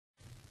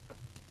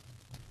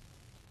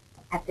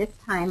At this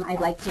time, I'd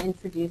like to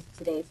introduce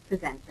today's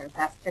presenter,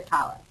 Beth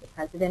Tricala, the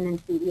President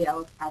and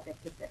CEO of Project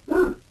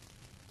Assistance.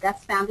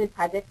 Beth founded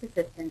Project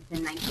Assistance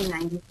in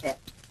 1996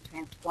 to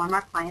transform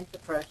our clients'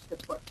 approach to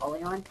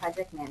portfolio and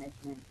project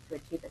management to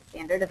achieve a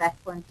standard of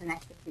excellence in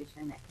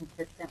execution that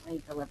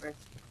consistently delivers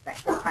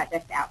expected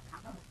project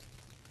outcomes.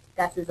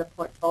 Beth is a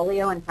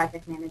portfolio and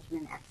project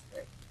management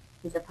expert.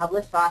 He's a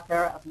published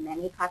author of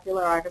many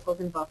popular articles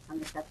and books on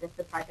the subject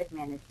of project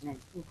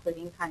management,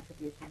 including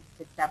contributions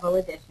to several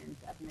editions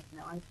of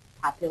Macmillan's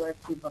popular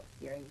two-book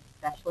series,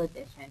 Special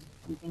Edition,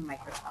 Using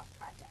Microsoft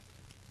Project.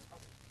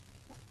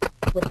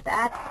 With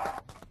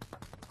that,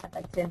 I'd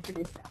like to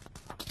introduce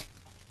Beth.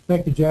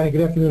 Thank you, Janet.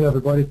 Good afternoon,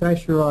 everybody.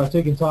 Thanks for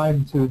taking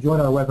time to join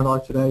our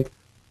webinar today.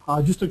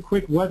 Just a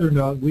quick weather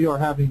note. We are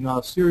having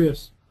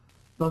serious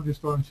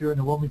thunderstorms here in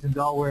the Wilmington,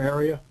 Delaware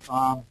area.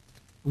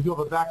 We do have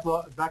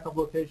a backup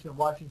location in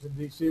Washington,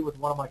 D.C. with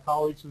one of my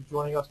colleagues who's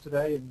joining us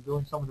today and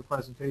doing some of the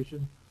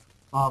presentation.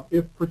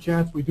 If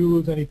perchance we do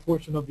lose any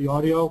portion of the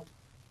audio,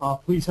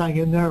 please hang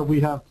in there. We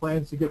have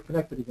plans to get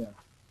connected again.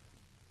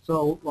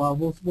 So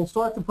we'll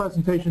start the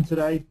presentation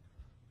today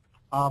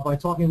by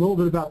talking a little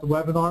bit about the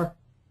webinar.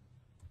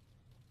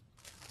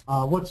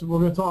 We're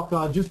going to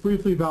talk just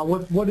briefly about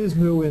what is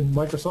new in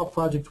Microsoft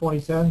Project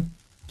 2010.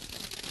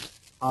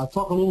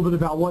 Talk a little bit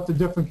about what the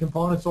different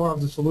components are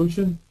of the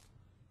solution,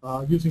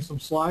 using some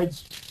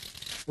slides.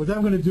 We're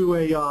then going to do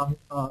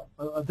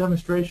a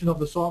demonstration of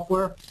the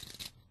software.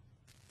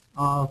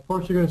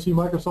 First, you're going to see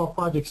Microsoft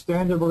Project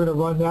Standard. We're going to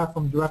run that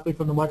directly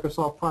from the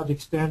Microsoft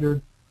Project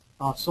Standard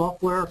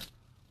software.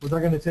 We're then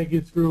going to take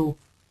you through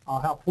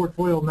how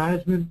portfolio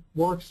management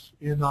works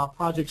in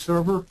Project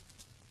Server.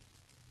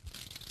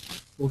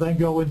 We'll then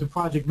go into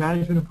project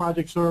management in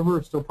Project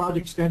Server. So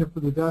Project Standard for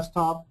the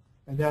desktop,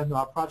 and then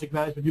project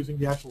management using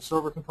the actual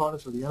server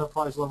components or the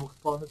enterprise level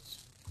components.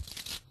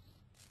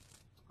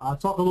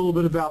 Talk a little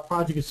bit about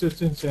Project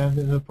Assistance and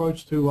an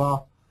approach to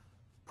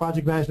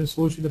project management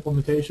solution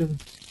implementation.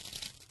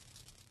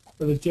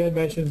 So as Jan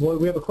mentioned,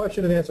 we have a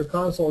question and answer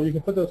console. You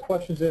can put those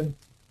questions in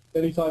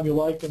anytime you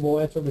like, and we'll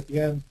answer them at the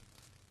end.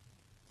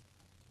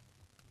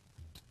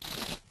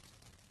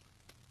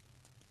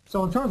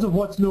 So in terms of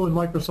what's new in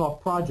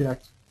Microsoft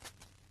Project,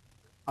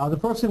 the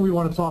first thing we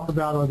want to talk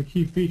about are the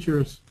key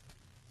features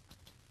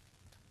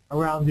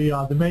around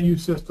the menu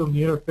system,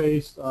 the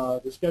interface,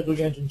 the scheduling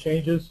engine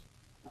changes.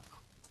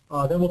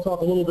 Then we'll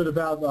talk a little bit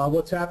about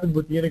what's happened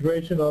with the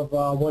integration of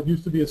what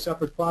used to be a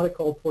separate product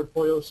called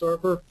Portfolio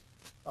Server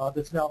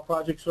that's now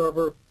Project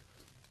Server.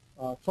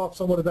 Talk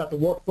somewhat about the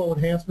workflow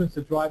enhancements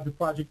that drive the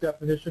project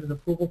definition and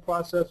approval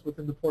process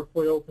within the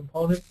portfolio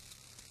component.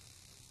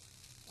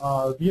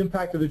 The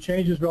impact of the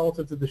changes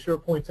relative to the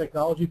SharePoint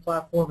technology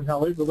platform and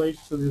how it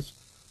relates to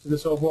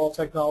this overall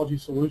technology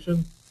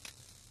solution.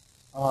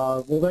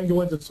 We'll then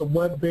go into some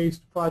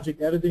web-based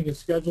project editing and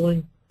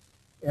scheduling,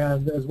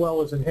 and as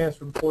well as enhanced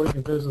reporting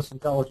and business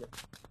intelligence.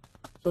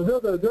 So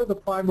they're the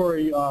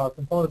primary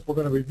components we're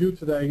going to review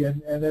today,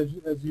 and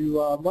as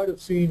you might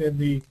have seen in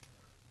the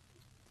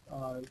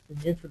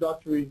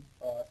introductory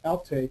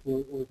outtake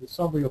or the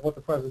summary of what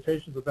the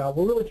presentation is about,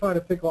 we're really trying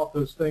to pick off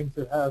those things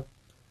that have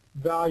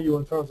value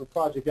in terms of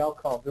project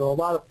outcome. There are a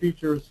lot of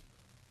features,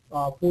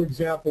 for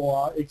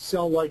example,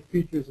 Excel-like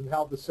features in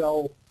how the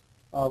cell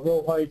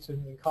row heights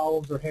and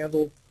columns are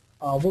handled.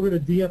 We're going to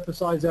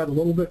de-emphasize that a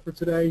little bit for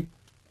today.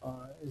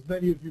 As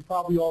many of you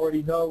probably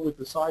already know, with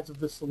the size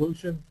of this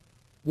solution,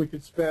 we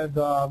could spend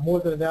more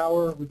than an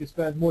hour, we could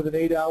spend more than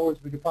 8 hours,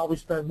 we could probably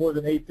spend more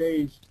than 8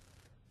 days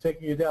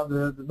taking you down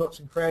the nooks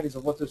and crannies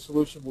of what this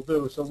solution will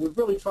do. So we've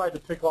really tried to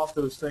pick off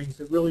those things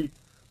that really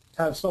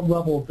have some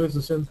level of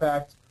business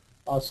impact,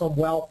 some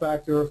wow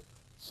factor,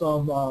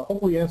 some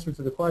hopefully answer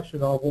to the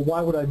question of, well,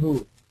 why would I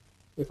move?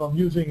 If I'm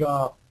using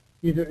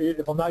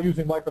if I'm not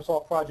using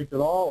Microsoft Project at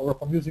all, or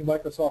if I'm using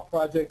Microsoft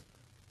Project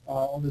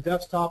on the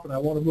desktop and I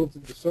want to move to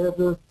the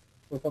server,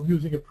 or if I'm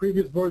using a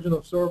previous version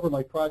of server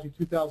like Project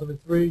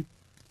 2003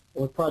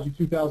 or Project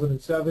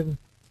 2007,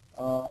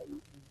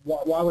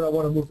 why would I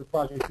want to move to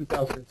Project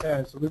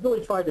 2010? So we've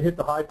really tried to hit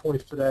the high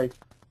points today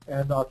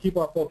and keep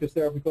our focus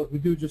there, because we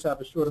do just have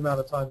a short amount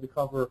of time to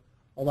cover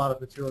a lot of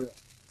material.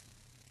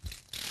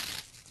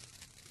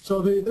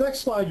 So the next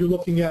slide you're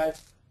looking at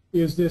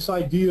is this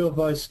idea of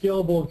a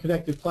scalable and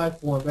connected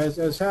platform.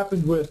 As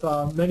happened with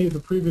many of the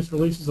previous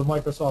releases of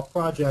Microsoft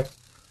Project,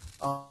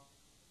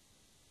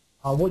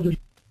 what you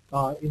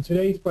in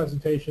today's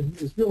presentation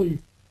is really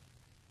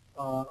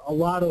a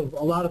lot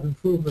of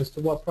improvements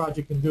to what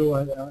Project can do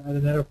at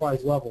an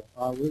enterprise level.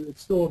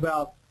 It's still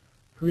about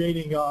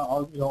creating a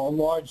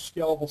large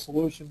scalable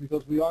solution,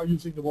 because we are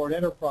using the word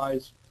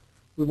enterprise.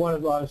 We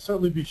want to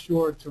certainly be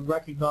sure to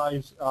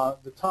recognize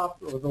the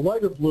top or the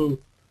lighter blue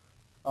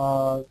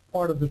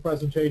part of the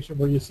presentation,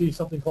 where you see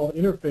something called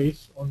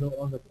interface on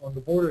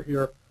the border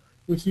here.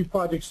 We see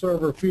Project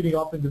Server feeding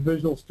up into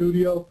Visual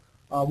Studio.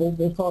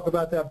 We'll talk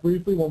about that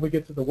briefly when we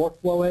get to the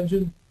workflow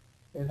engine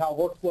and how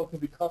workflow can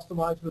be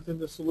customized within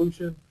the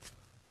solution.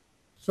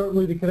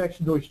 Certainly the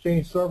connection to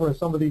Exchange Server and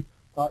some of the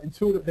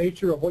intuitive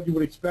nature of what you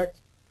would expect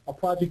a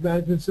project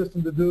management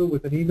system to do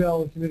with an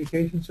email and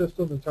communication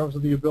system in terms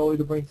of the ability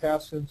to bring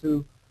tasks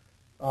into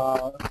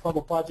from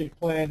a project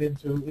plan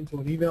into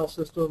an email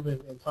system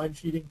and time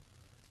sheeting.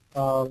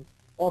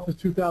 Office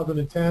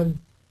 2010,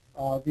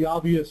 the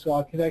obvious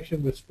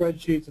connection with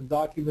spreadsheets and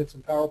documents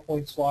and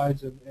PowerPoint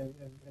slides and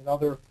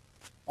other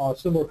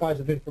similar kinds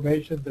of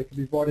information that can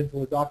be brought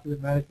into a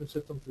document management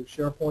system through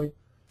SharePoint.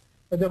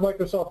 And then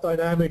Microsoft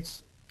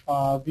Dynamics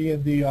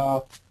being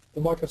the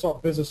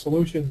Microsoft Business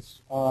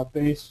Solutions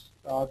base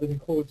that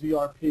includes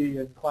ERP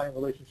and client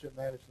relationship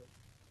management.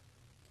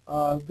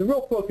 The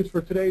real focus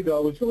for today,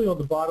 though, is really on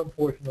the bottom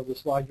portion of the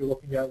slide you're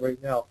looking at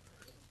right now.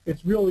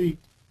 It's really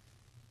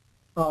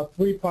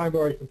three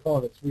primary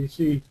components. We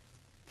see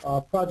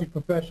Project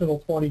Professional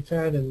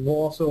 2010, and we'll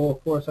also,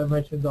 of course, I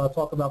mentioned,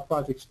 talk about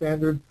Project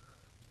Standard.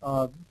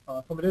 From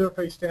an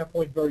interface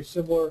standpoint, very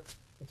similar.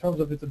 In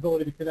terms of its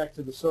ability to connect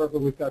to the server,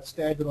 we've got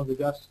Standard on the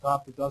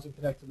desktop that doesn't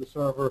connect to the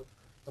server,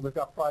 and we've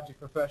got Project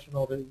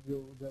Professional that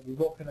we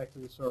will connect to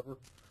the server.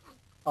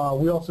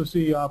 We also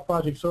see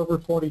Project Server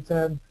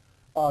 2010.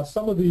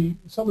 Some of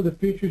the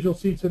features you'll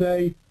see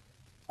today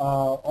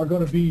are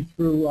going to be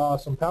through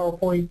some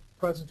PowerPoint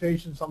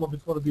presentations. Some of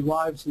it's going to be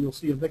live, so you'll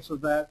see a mix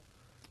of that.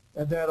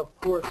 And then, of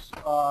course,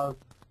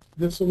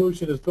 this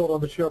solution is built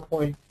on the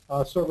SharePoint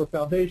Server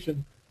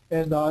Foundation,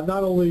 and not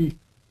only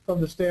from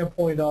the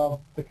standpoint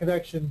of the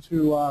connection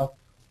to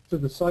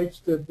the sites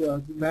that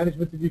the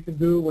management that you can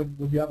do when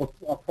you have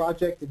a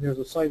project and there's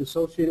a site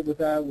associated with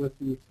that, with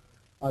the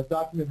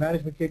document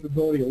management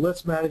capability, a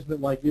list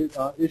management like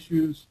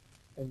issues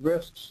and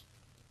risks,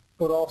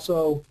 but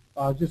also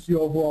just the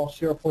overall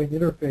SharePoint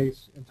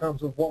interface in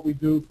terms of what we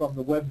do from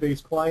the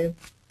web-based client.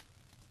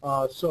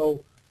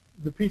 So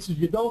the pieces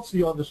you don't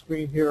see on the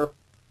screen here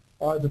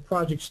are the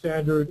Project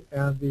Standard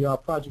and the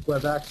Project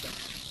Web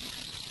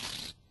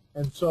Access.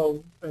 And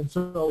so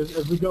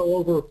as we go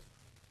over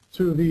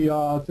to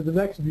the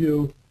next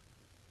view,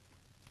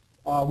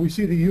 we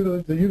see the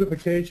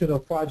unification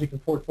of project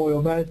and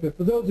portfolio management.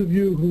 For those of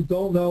you who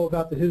don't know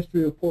about the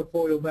history of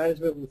portfolio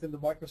management within the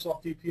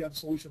Microsoft EPM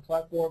solution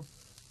platform,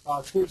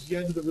 towards the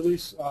end of the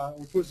release, or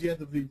towards the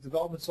end of the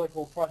development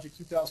cycle of Project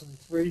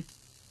 2003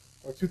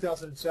 or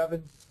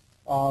 2007,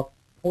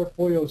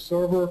 Portfolio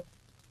Server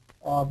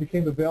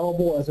became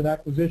available as an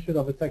acquisition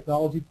of a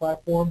technology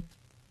platform.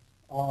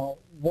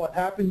 What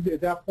happened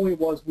at that point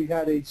was we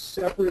had a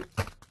separate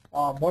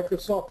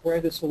Microsoft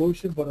branded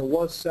solution, but it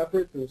was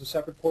separate. There was a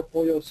separate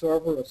portfolio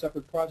server, a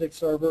separate project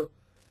server,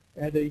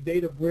 and a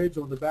data bridge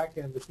on the back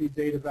end to feed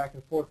data back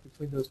and forth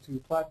between those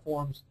two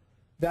platforms.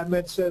 That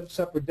meant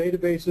separate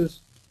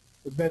databases.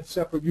 It meant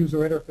separate user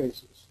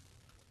interfaces.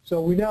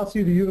 So we now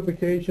see the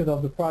unification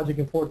of the project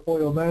and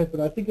portfolio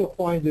management. I think you'll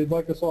find that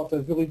Microsoft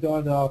has really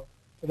done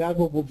an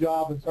admirable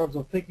job in terms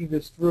of thinking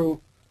this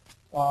through,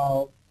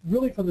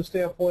 really from the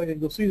standpoint, and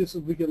you'll see this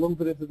as we get a little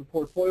bit into the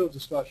portfolio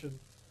discussion,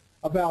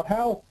 about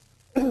how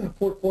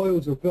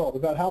portfolios are built,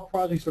 about how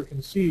projects are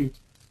conceived,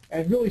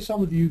 and really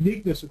some of the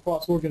uniqueness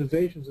across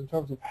organizations in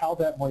terms of how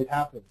that might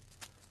happen.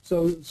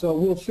 So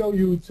we'll show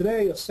you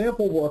today a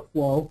sample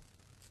workflow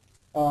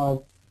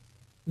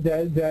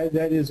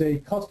that is a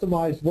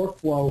customized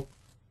workflow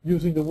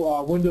using the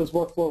Windows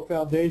Workflow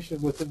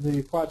Foundation within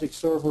the Project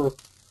Server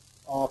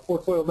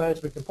portfolio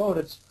management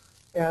components,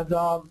 and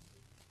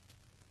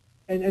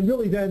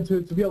really then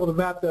to be able to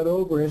map that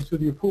over into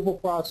the approval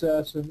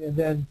process and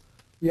then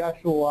the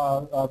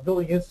actual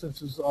building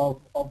instances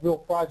of real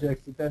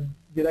projects that then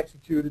get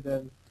executed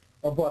and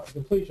are brought to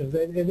completion.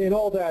 And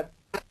all that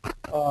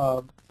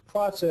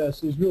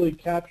process is really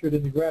captured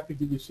in the graphic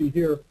that you see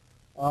here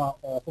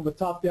from a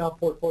top-down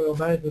portfolio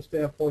management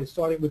standpoint,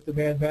 starting with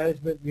demand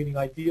management, meaning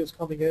ideas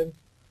coming in,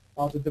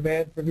 the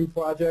demand for new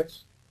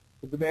projects,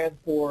 the demand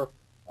for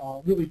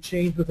really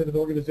change within an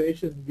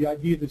organization, the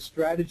idea that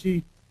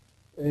strategy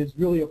is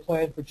really a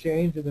plan for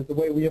change, and that the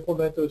way we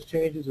implement those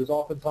changes is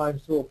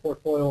oftentimes through a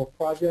portfolio of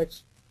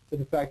projects that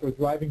in fact are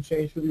driving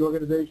change for the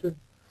organization.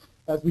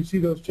 As we see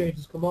those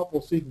changes come up,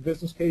 we'll see the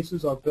business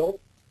cases are built,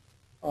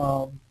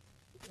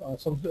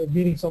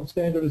 meaning some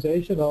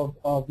standardization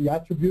of the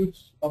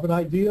attributes of an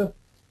idea,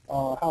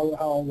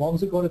 how long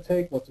is it going to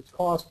take, what's its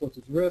cost, what's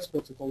its risk,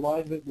 what's its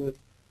alignment with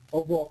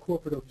overall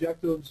corporate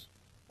objectives,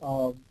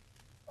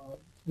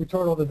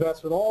 return on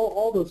investment,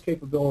 all those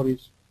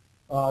capabilities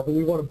that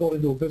we want to build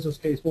into a business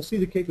case. We'll see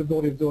the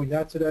capability of doing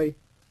that today.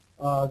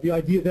 The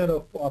idea then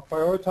of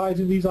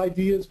prioritizing these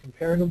ideas,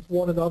 comparing them to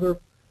one another,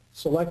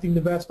 selecting the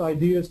best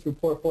ideas through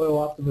portfolio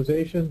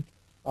optimization,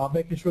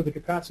 making sure the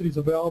capacity is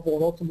available,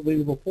 and ultimately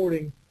the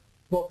reporting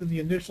both in the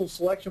initial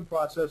selection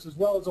process as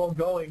well as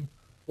ongoing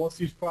once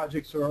these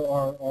projects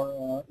are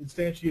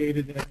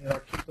instantiated and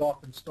are kicked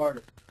off and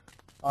started.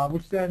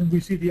 Which then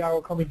we see the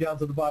arrow coming down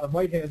to the bottom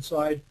right-hand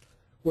side,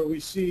 where we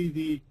see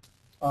the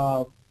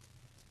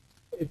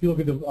if you look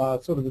at the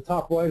sort of the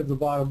top right of the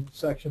bottom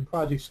section,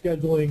 project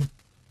scheduling,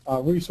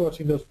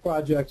 resourcing those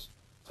projects,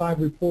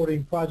 time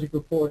reporting, project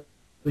reporting,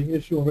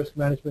 issue and risk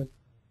management,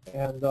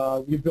 and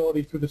the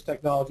ability through this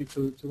technology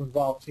to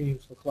involve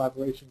teams for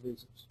collaboration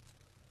reasons.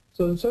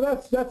 So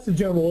that's the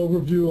general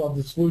overview of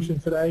the solution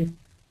today.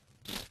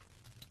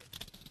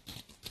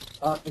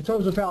 In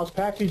terms of how it's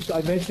packaged,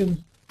 I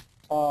mentioned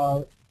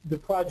the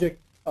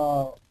project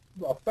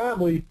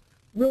family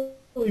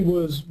really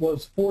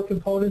was 4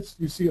 components.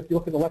 You see, if you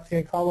look in the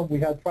left-hand column, we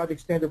had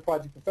Project Standard,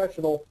 Project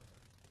Professional,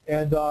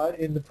 and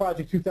in the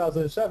Project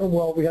 2007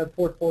 world, we had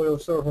Portfolio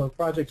Server and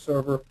Project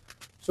Server.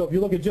 So if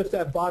you look at just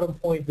that bottom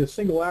point, the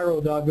single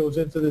arrow now goes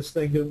into this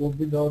thing that will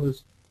be known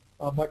as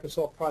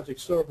Microsoft Project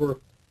Server,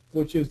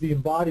 which is the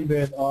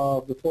embodiment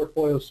of the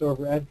Portfolio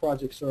Server and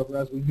Project Server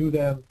as we knew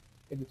them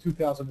in the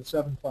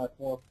 2007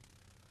 platform.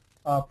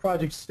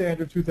 Project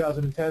Standard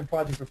 2010,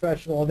 Project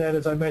Professional, and then,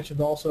 as I mentioned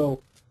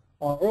also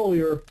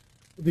earlier,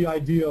 the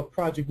idea of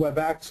Project Web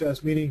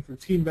Access, meaning for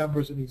team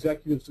members and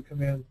executives to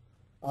come in,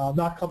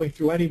 not coming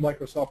through any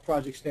Microsoft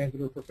Project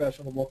Standard or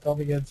Professional, but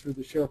coming in through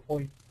the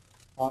SharePoint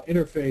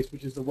interface,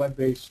 which is the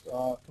web-based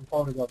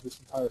component of this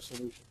entire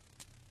solution.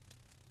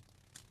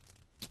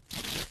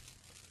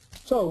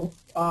 So,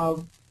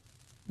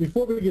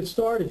 before we get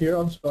started here,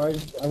 I'm sorry,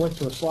 I went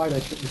to a slide I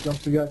shouldn't have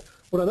jumped to yet.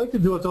 What I'd like to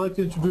do is I'd like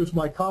to introduce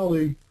my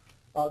colleague,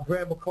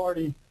 Graham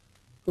McCarty,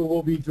 who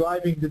will be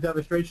driving the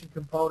demonstration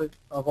component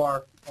of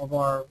our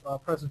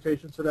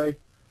presentation today.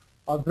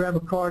 Graham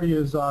McCarty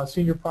is a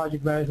senior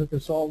project management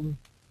consultant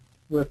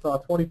with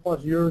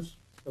 20-plus years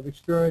of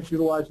experience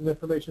utilizing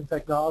information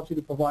technology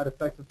to provide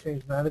effective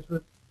change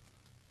management.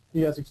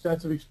 He has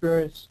extensive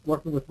experience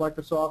working with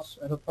Microsoft's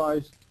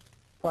enterprise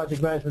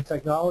project management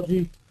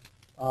technology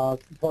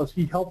because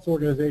he helps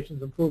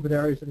organizations improve in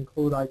areas that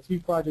include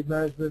IT project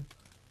management,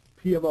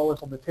 PMO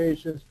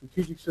implementation,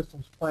 strategic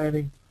systems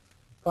planning,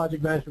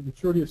 project management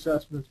maturity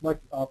assessments,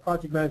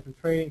 project management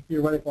training,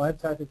 theoretical and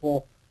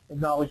technical,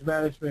 and knowledge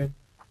management,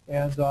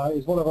 and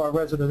is one of our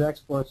resident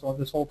experts on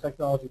this whole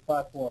technology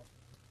platform.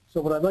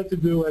 So what I'd like to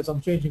do as I'm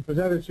changing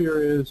presenters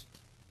here is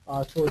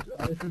to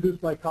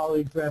introduce my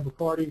colleague, Graham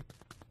McCarty.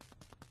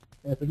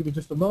 And if you give me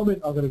just a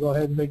moment, I'm going to go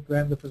ahead and make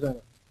Graham the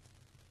presenter.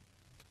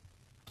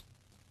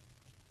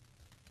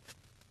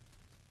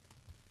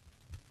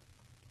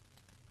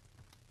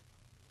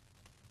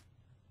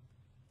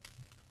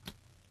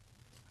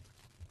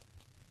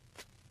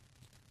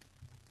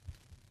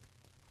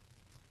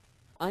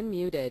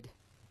 Unmuted.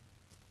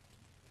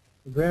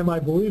 Graham, I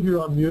believe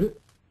you're unmuted.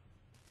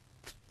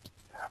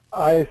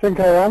 I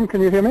think I am.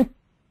 Can you hear me?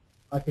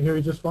 I can hear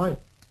you just fine.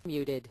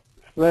 Muted.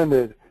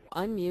 Splendid.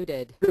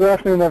 Unmuted. Good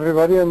afternoon,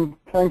 everybody, and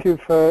thank you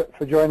for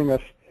joining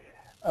us.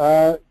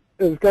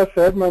 As Gus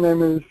said, my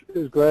name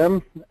is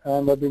Graham,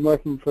 and I've been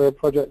working for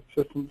Project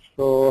Assistance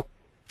for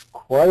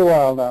quite a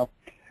while now.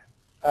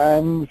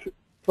 And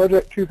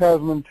Project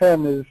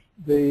 2010 is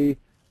the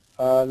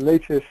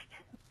latest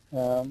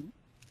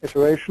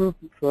iteration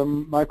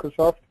from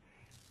Microsoft,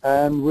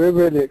 and we're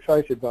really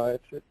excited by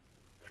it. It's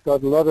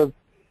got a lot of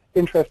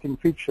interesting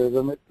features,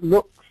 and it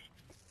looks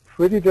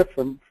pretty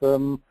different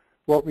from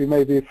what we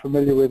may be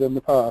familiar with in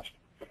the past.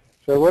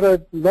 So what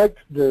I'd like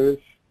to do is,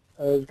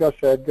 as Gus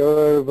said, go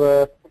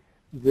over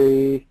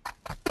the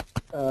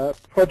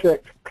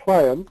project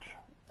client,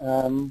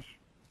 and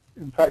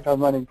in fact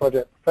I'm running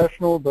Project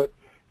Professional, but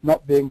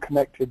not being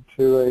connected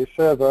to a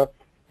server,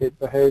 it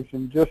behaves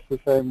in just the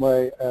same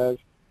way as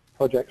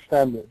Project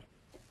Standard.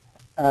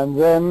 And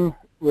then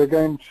we're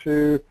going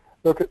to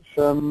look at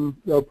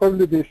there'll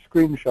probably be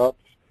screenshots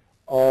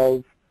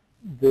of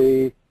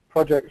the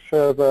Project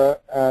Server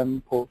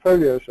and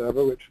Portfolio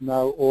Server, which are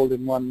now all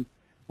in one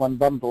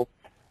bundle,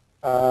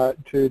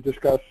 to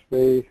discuss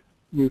the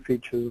new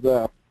features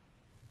there.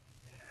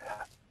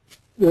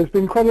 There's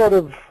been quite a lot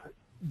of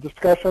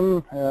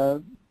discussion,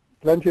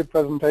 plenty of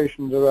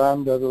presentations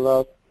around over the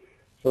last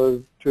sort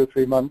of 2 or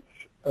 3 months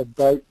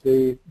about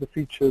the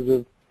features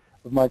of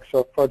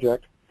Microsoft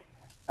Project.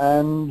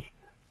 And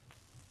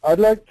I'd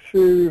like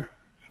to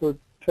sort of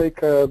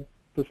take a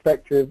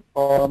perspective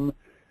on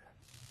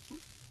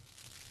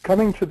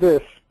coming to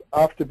this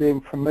after being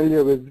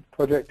familiar with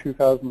Project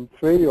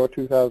 2003 or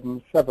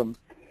 2007.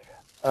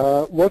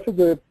 What are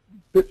the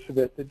bits of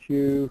it that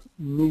you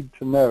need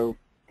to know?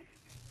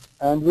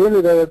 And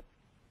really,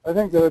 I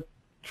think there are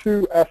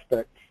 2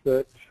 aspects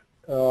that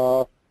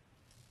are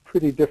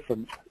pretty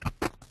different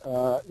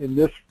in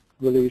this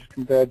release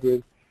compared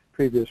with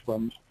previous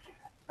ones.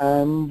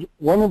 And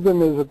one of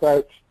them is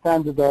about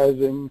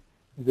standardizing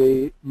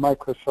the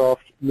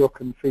Microsoft look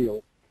and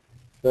feel.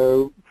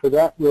 So for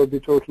that, we'll be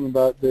talking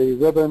about the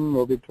ribbon,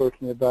 we'll be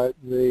talking about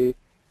the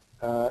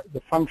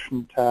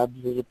function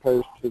tabs as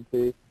opposed to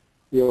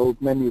the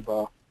old menu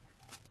bar.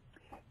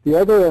 The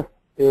other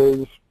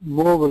is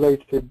more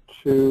related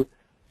to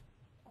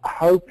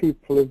how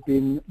people have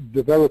been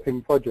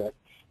developing projects.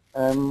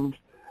 And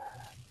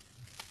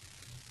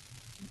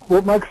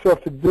what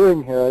Microsoft is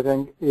doing here, I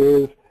think,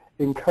 is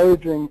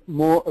encouraging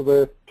more of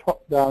a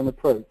top-down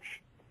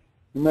approach.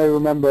 You may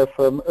remember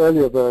from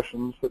earlier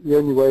versions that the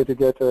only way to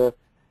get a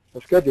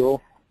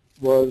schedule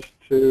was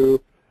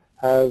to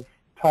have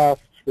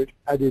tasks which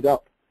added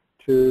up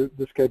to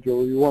the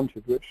schedule you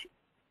wanted, which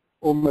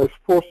almost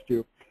forced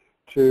you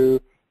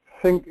to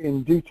think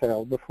in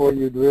detail before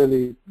you'd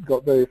really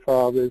got very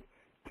far with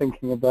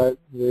thinking about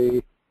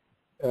the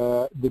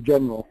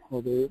general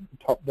or the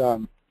top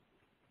down.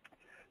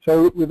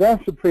 So with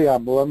that as a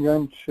preamble, I'm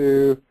going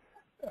to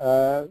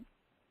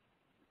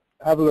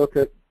have a look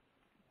at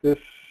this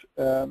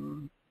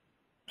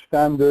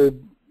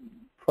standard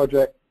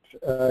project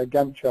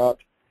Gantt chart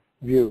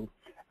view.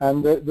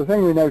 And the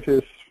thing we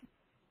notice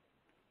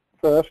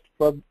first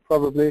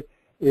probably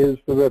is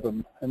the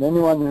ribbon. And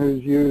anyone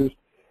who's used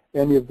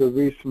any of the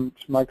recent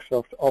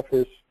Microsoft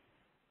Office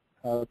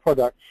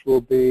products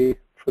will be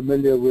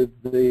familiar with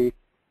the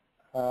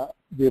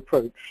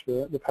approach,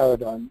 the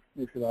paradigm,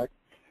 if you like.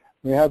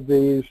 We have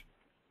these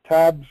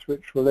tabs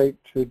which relate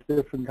to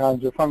different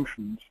kinds of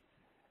functions,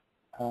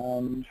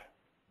 and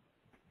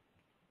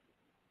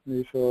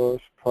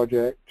resource,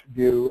 project,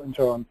 view, and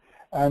so on.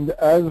 And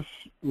as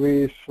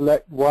we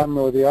select one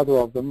or the other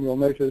of them, you'll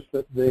notice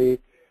that the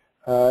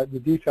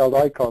detailed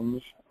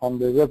icons on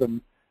the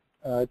ribbon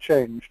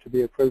change to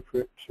be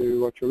appropriate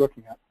to what you're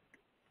looking at.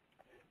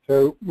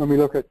 So when we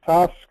look at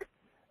task,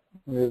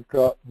 we've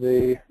got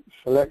the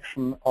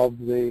selection of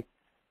the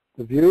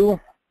view,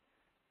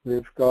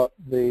 we've got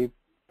the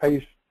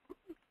paste,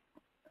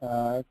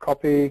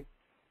 copy,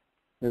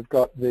 we've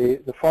got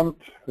the font,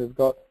 we've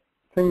got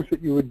things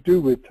that you would do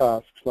with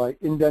tasks like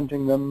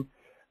indenting them,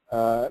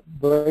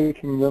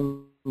 breaking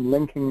them,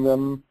 linking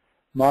them,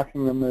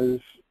 marking them as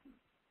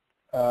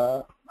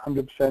 100%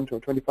 or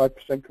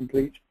 25%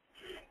 complete.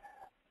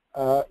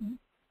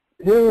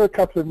 Here are a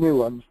couple of new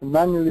ones, the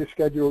manually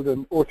scheduled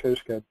and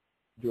auto-scheduled,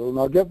 and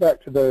I'll get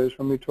back to those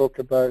when we talk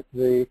about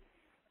the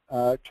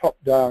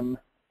top-down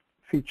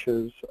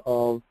features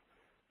of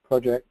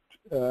project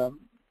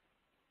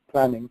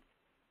planning.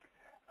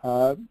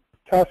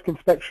 Task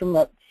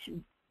inspection,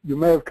 you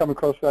may have come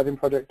across that in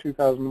Project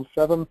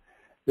 2007.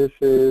 This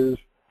is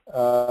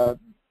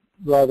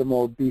rather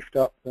more beefed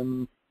up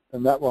than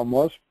that one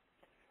was.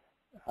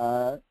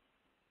 And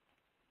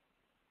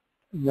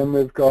then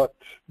we've got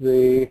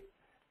the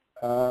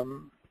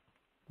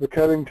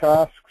recurring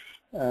tasks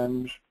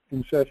and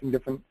inserting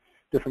different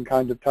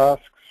kinds of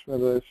tasks,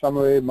 whether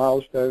summary,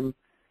 milestone,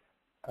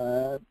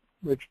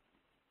 which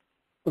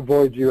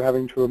avoids you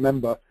having to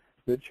remember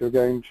that you're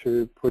going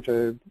to put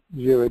a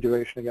 0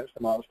 duration against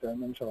the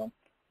milestone and so on.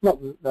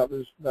 Not that that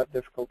was that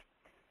difficult.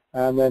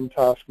 And then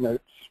task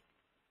notes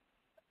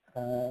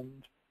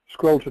and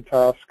scroll to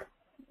task,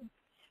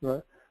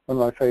 one of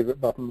my favorite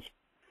buttons.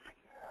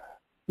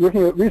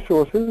 Looking at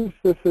resources,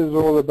 this is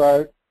all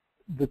about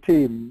the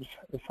teams,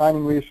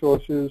 assigning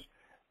resources,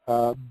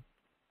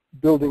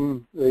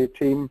 building the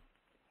team,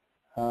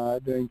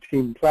 doing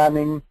team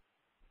planning.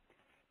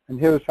 And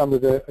here are some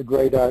of the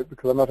grayed out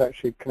because I'm not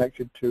actually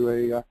connected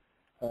to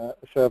a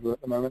server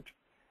at the moment.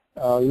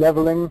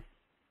 Leveling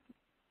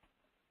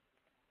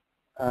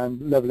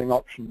and leveling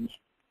options.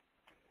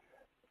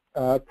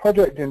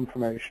 Project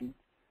information.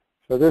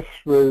 So this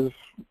was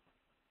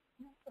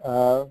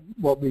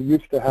what we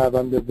used to have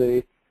under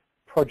the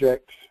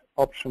project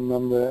option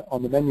on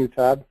the menu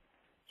tab.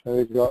 So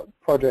we've got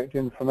project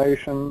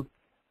information,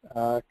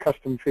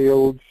 custom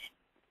fields,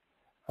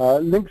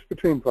 links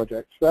between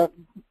projects. That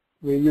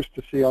we used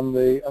to see on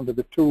under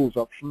the tools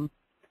option.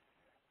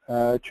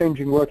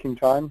 Changing working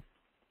time,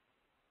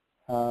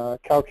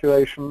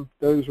 calculation.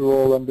 Those are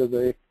all under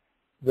the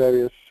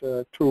various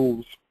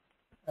tools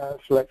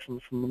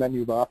selections from the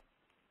menu bar.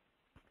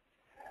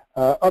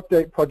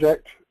 Update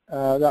project,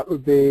 that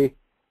would be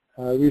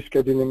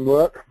rescheduling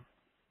work,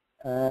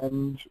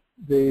 and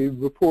the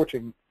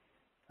reporting.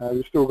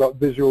 We've still got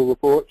visual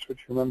reports,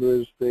 which remember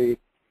is the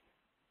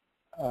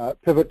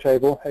pivot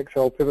table,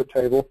 Excel pivot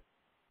table,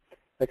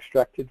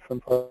 extracted from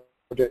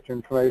project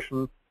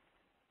information,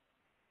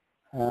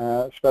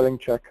 spelling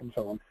check, and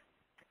so on.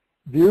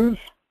 Views,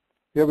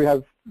 here we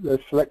have the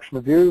selection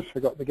of views.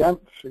 We've got the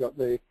Gantt, we've got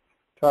the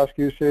task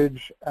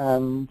usage,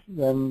 and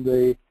then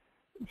the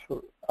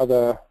sort of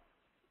other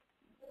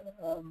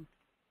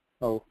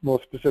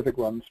more specific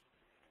ones.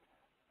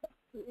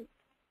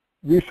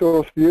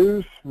 Resource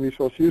views,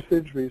 resource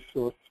usage,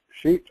 resource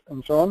sheet,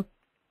 and so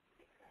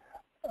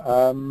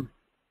on.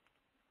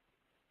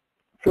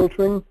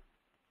 Filtering,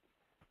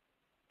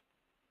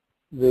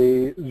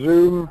 the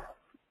zoom,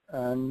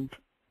 and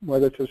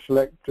whether to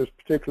select just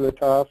particular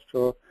tasks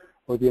or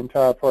the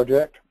entire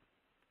project.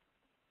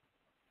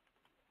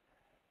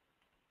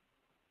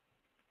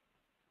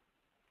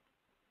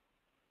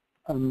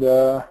 And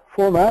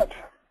format,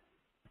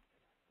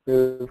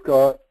 we've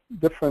got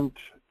different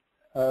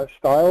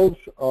styles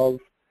of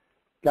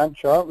Gantt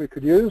chart we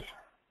could use.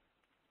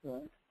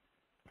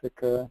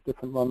 Pick a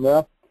different one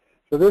there.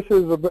 So this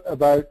is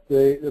about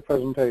the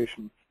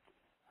presentation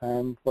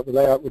and what the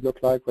layout would look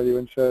like, whether you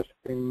insert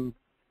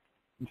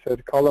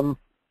a column,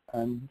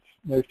 and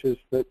notice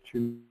that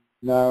you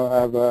now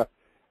have a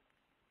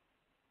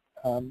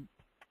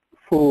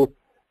full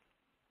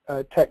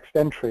text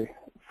entry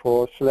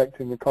for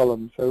selecting the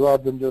column. So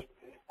rather than just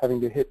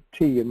having to hit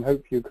T and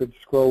hope you could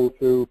scroll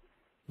through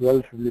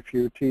relatively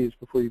few T's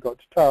before you got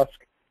to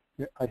task,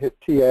 I hit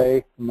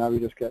TA, and now we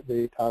just get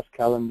the task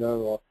calendar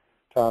or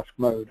task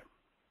mode.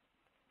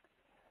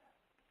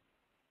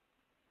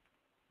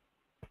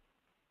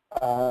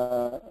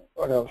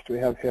 What else do we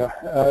have here?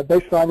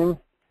 Baselining,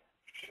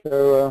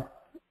 show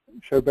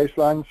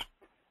baselines,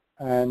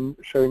 and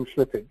showing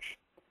slippage.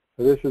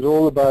 So this is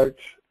all about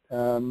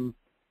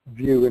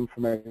view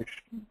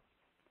information.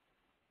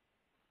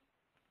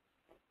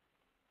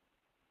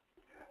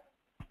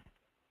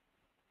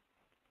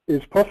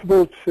 It's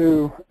possible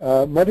to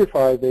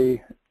modify the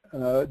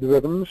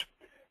ribbons.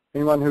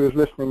 Anyone who was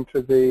listening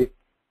to the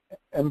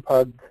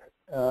MPUG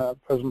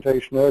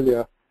presentation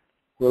earlier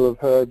will have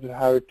heard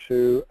how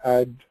to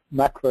add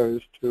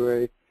macros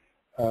to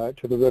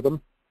the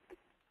ribbon.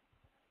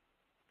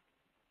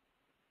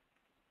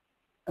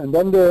 And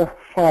under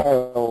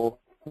File,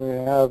 we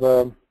have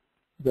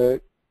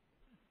the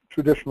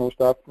traditional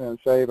stuff,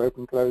 save,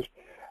 open, close.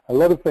 A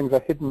lot of things are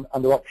hidden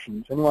under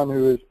Options. Anyone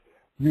who is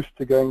used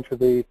to going to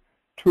the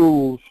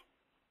Tools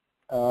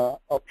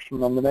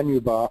option on the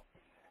menu bar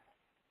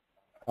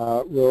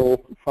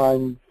will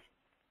find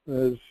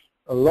there's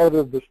a lot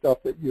of the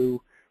stuff that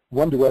you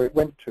wonder where it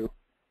went to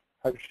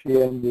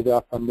actually ended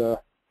up under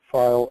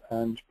File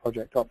and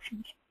Project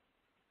Options.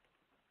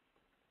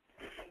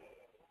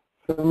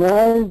 So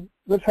now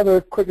let's have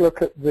a quick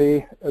look at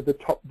the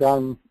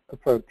top-down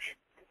approach.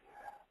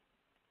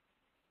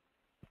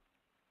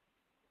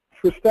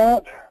 For a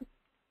start,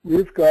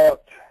 we've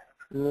got,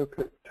 look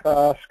at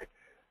task.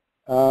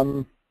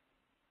 If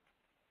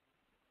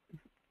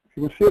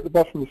you can see at the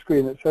bottom of the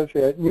screen, it says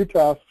here, new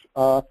tasks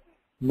are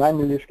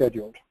manually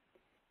scheduled.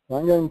 So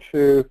I'm going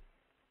to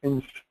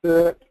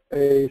insert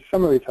a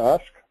summary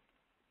task.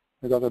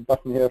 I've got a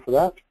button here for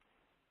that,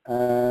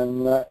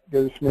 and that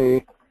gives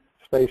me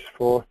space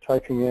for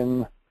typing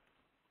in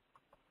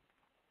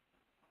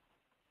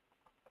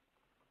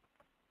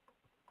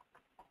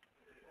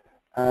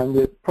and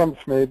it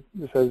prompts me,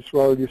 it says,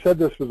 well, you said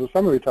this was a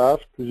summary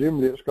task,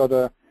 presumably it's got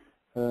a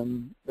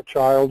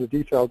child, a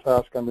detailed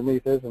task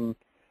underneath it, and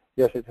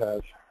yes, it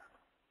has.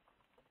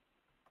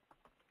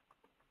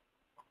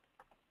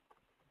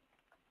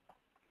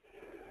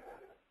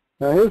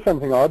 Now here's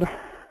something odd.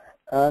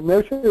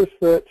 Notice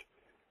that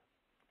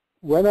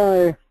when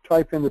I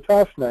type in the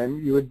task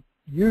name, you would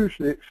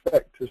usually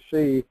expect to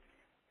see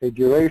a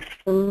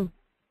duration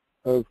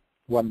of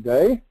 1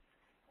 day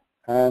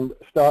and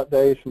start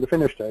date and the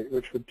finish date,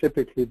 which would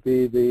typically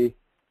be the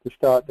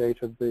start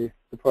date of the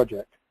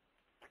project.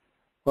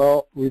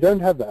 Well, we don't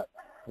have that.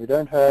 We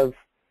don't have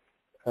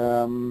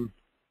the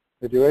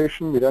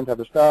duration, we don't have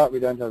a start, we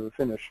don't have a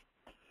finish.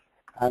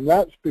 And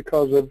that's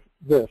because of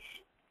this.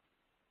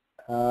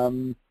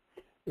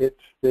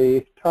 It's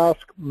the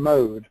task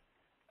mode,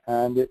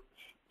 and it's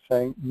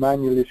saying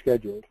manually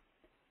scheduled.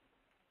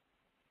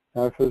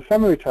 Now for the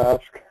summary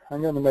task,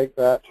 I'm going to make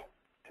that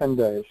 10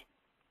 days.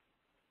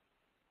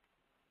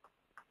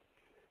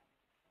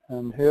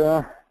 And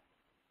here,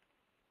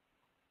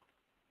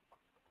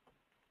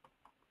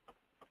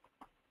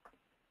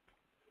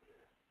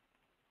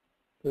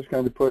 just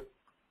going to put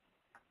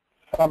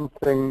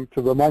something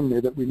to remind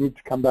me that we need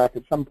to come back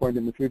at some point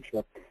in the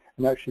future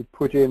and actually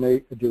put in a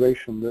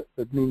duration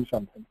that means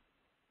something.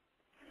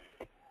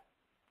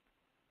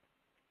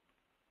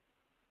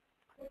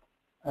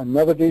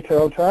 Another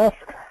detailed task.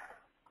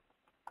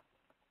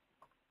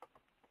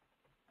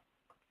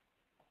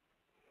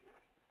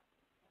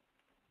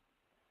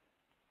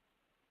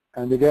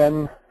 And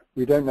again,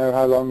 we don't know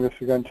how long this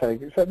is going to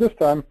take, except this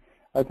time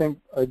I think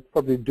I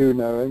probably do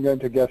know. I'm going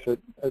to guess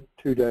at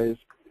 2 days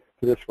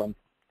for this one.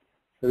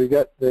 So we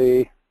get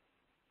the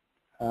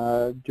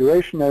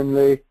duration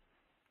only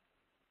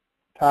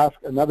task,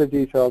 another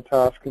detailed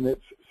task, and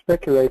it's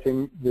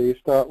speculating the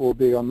start will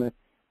be on the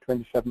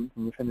 27th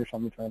and the finish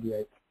on the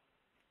 28th.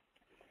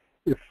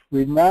 If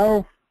we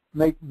now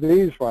make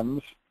these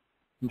ones,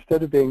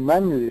 instead of being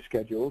manually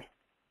scheduled,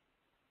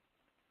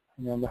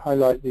 I'm going to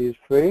highlight these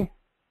 3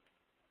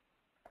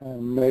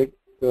 and make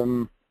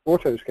them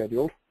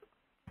auto-scheduled.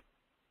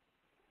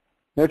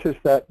 Notice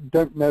that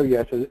don't know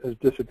yet has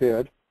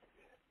disappeared.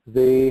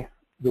 The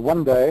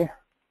 1 day,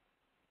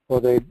 or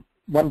the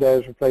 1 day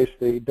has replaced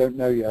the don't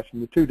know yet,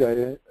 and the 2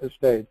 day has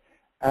stayed.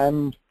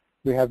 And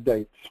we have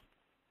dates.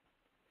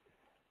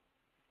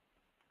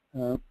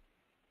 You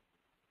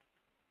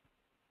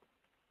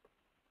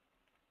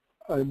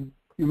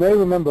may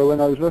remember when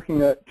I was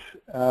looking at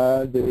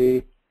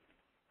the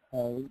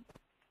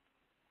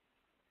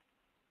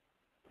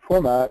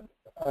format,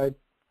 I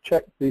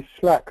checked the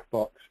Slack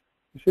box.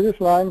 You see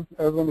this line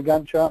over in the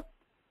Gantt chart?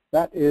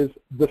 That is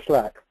the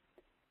Slack.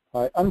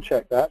 I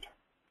uncheck that,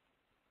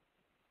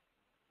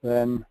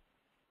 then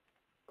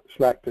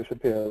Slack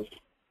disappears.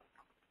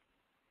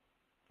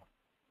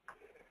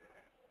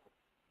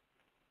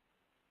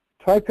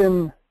 Type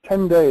in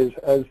 10 days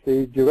as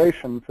the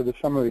duration for the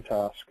summary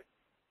task,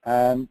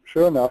 and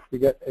sure enough, we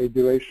get a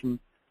duration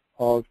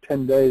of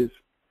 10 days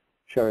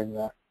showing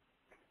that.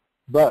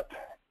 But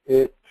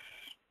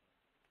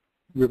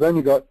we've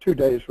only got 2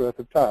 days worth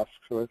of tasks,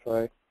 so if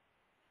I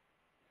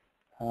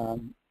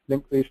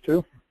link these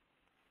two,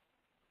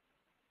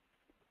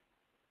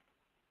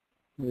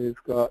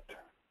 we've got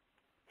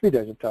 3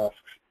 days of tasks.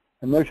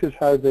 And notice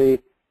how the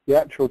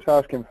actual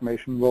task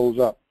information rolls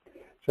up.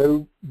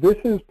 So this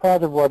is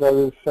part of what I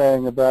was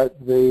saying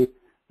about the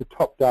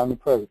top-down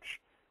approach.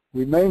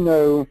 We may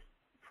know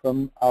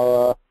from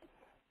our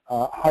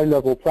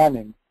high-level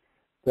planning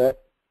that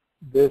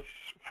this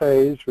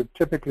phase would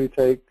typically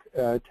take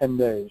 10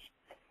 days.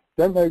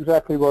 Don't know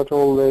exactly what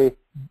all the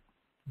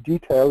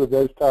detail of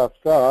those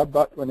tasks are,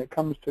 but when it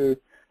comes to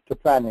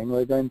planning,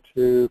 we're going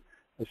to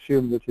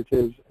assume that it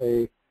is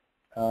a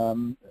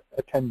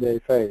 10-day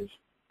phase.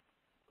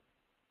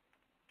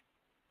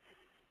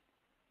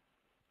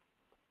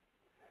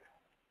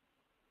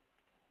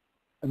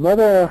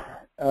 Another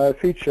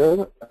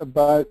feature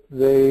about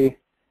the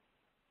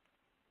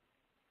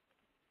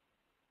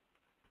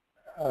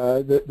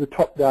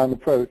top-down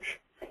approach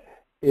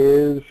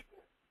is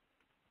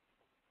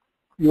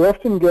you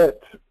often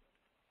get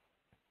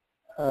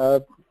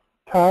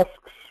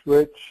tasks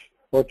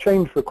or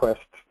change requests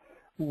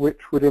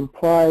which would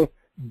imply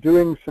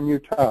doing some new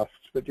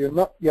tasks, but you're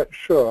not yet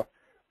sure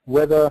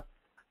whether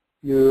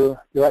you're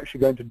actually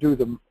going to do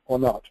them or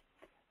not.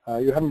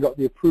 You haven't got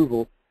the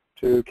approval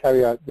to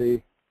carry out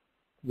the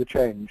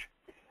change.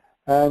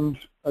 And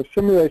I've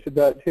simulated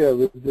that here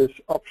with this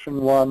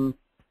option 1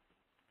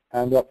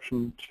 and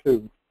option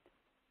 2.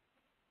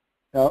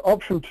 Now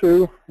option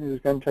 2 is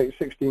going to take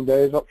 16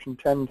 days, option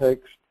 10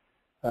 takes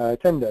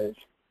 10 days.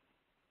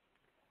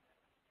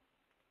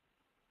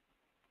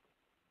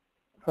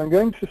 I'm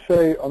going to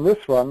say on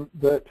this one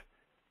that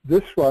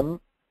this one,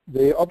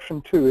 the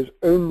option 2, is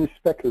only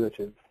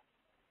speculative.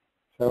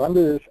 So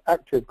under this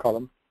active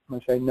column, I'm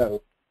going to say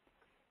no.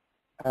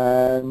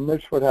 And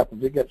notice what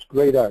happens. It gets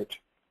grayed out.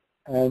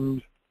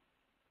 And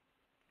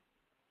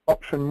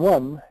option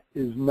 1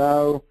 is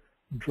now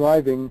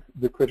driving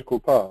the critical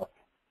path.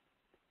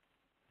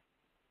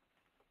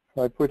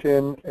 So I put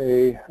in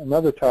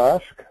another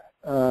task,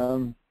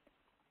 a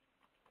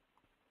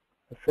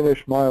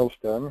finish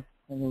milestone.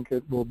 I think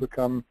it will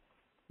become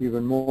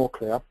even more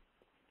clear.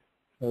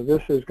 So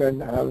this is going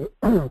to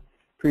have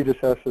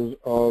predecessors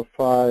of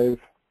 5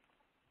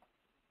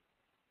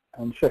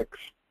 and 6.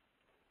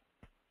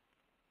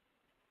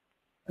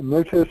 And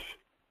notice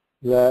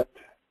that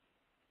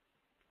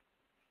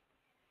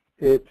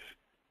it's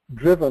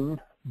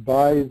driven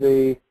by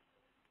the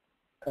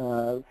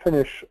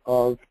finish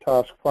of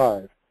task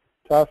 5.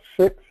 Task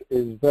 6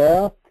 is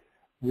there.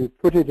 We've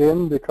put it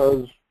in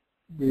because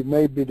we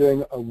may be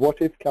doing a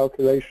what-if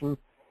calculation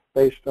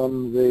based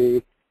on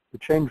the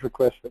change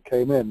request that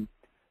came in.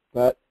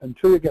 But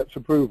until it gets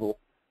approval,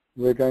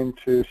 we're going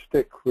to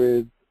stick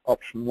with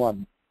option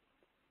 1.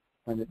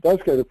 When it does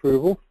get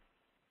approval,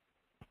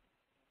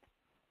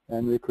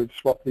 and we could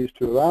swap these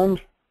two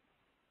around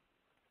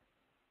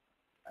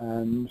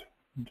and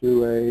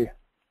do a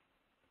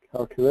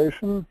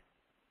calculation.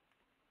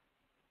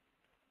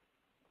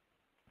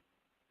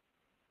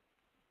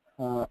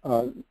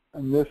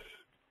 And this,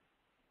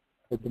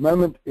 at the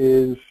moment,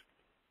 is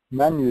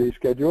manually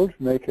scheduled.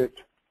 Make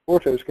it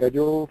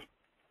auto-scheduled,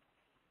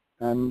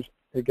 and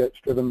it gets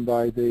driven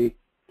by the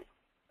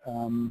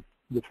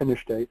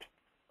finish date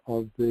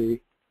of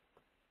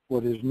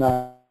what is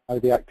now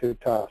the active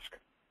task.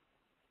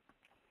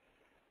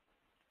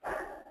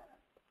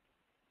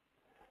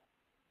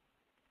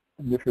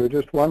 And if you're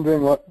just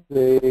wondering what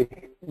the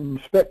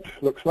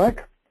inspect looks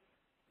like,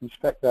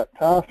 inspect that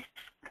task.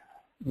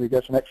 We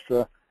get an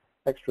extra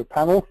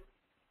panel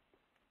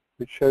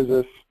which shows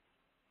us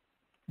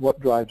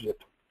what drives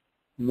it.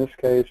 In this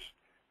case,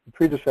 the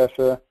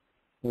predecessor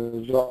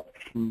was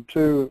option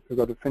 2. We've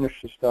got to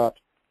finish the start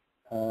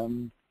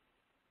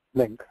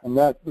link, and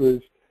that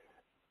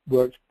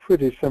works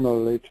pretty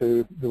similarly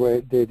to the way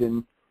it did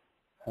in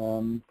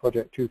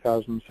project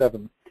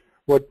 2007.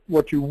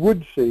 What you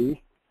would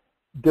see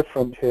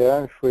different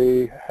here if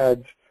we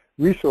had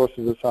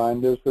resources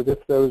assigned is that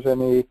if there was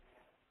any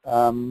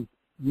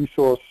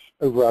resource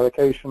over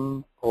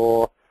allocation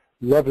or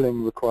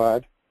leveling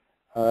required,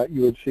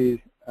 you would see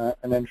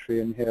an entry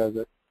in here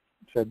that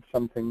said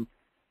something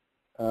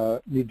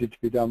needed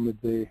to be done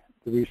with the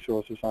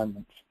resource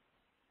assignments.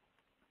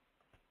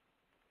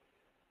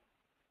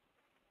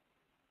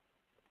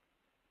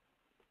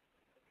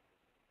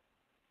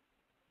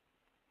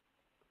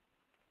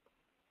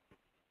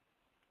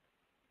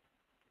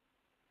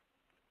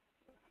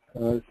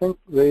 I think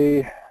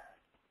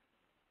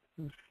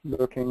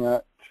looking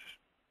at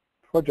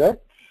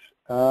projects,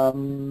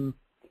 custom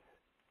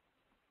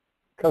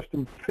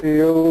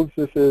fields,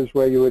 this is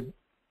where you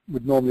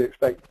would normally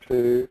expect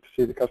to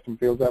see the custom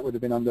fields. That would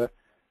have been under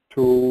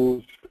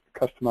Tools,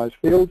 Customize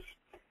Fields,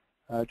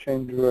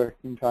 Change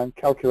Working Time,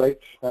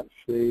 Calculate, that's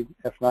the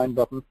F9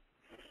 button,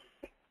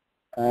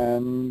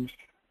 and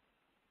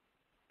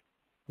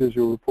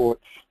Visual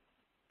Reports,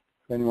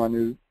 for anyone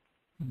who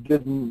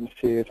didn't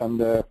see it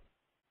under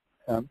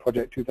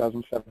Project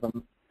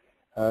 2007,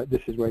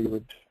 this is where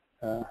you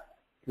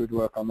would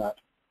work on that.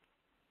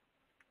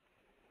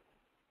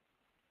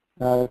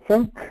 I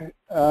think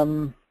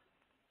I'll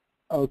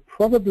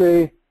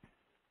probably,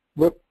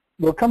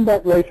 we'll come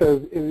back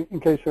later in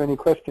case there are any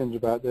questions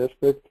about this,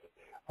 but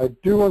I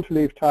do want to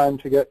leave time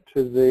to get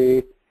to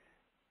the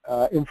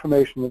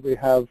information that we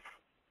have,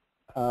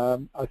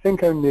 I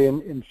think only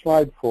in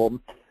slide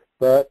form,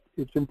 but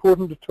it's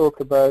important to talk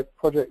about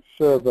Project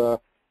Server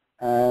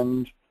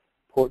and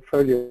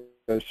Portfolio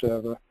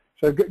Server.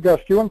 So Gus,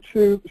 do you want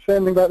to say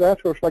anything about that,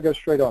 or should I go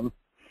straight on?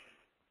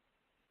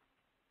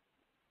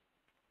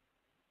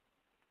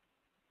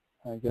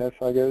 I guess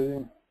I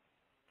go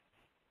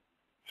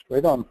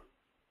straight on.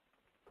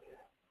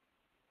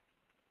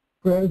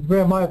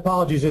 Graham, my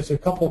apologies. It's a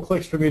couple of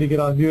clicks for me to get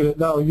unmuted.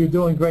 No, you're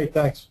doing great.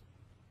 Thanks.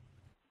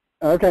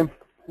 Okay.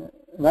 In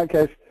that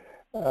case,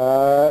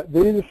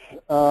 these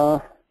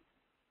are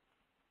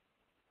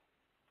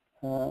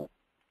I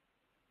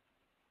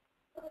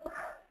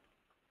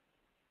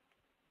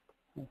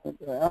think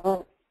they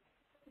are.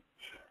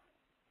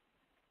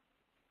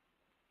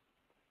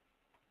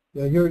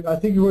 Yeah, I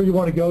think where you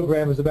want to go,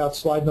 Graham, is about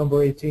slide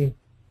number 18.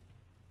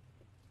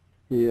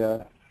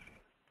 Yeah.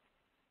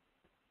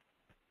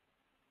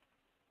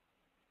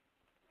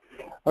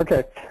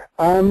 Okay.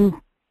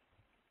 One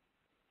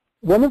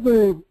of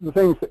the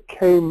things that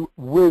came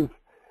with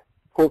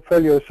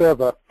Portfolio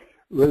Server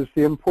was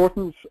the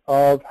importance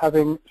of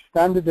having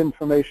standard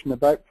information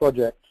about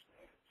projects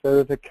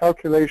so that a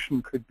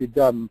calculation could be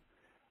done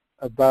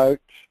about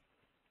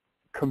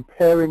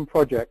comparing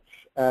projects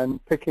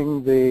and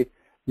picking the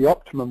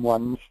optimum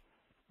ones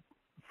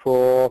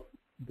for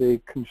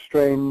the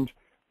constrained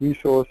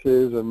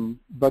resources and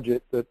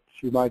budget that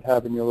you might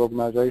have in your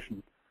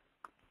organization.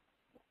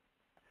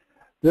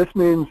 This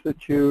means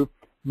that you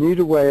need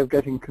a way of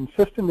getting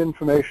consistent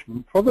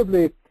information,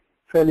 probably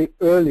fairly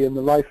early in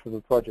the life of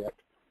a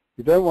project.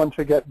 You don't want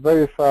to get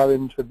very far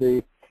into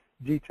the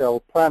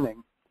detailed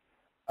planning,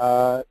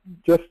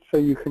 just so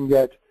you can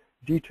get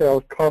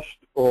detailed cost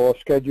or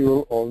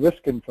schedule or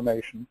risk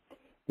information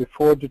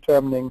before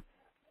determining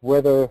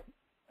whether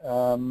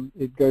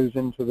it goes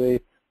into the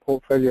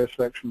portfolio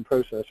selection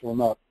process or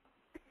not.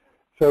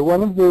 So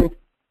one of the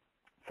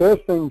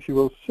first things you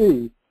will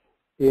see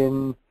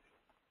in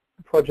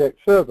Project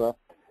Server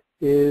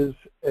is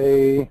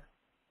an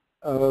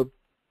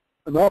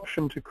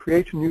option to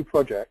create a new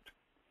project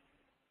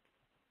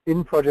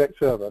in Project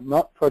Server,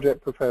 not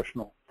Project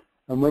Professional.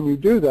 And when you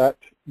do that,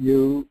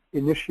 you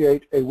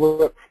initiate a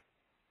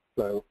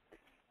workflow.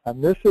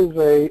 And this is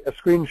a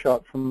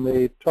screenshot from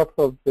the top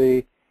of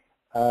the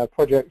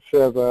Project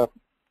Server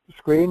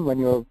screen when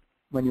you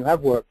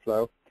have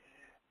workflow,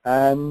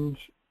 and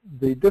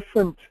the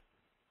different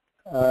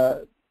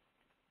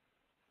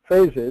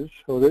phases,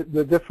 or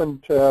the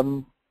different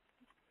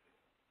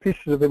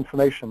pieces of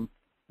information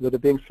that are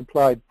being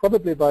supplied,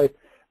 probably by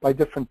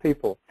different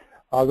people,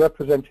 are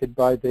represented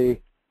by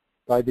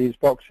these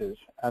boxes.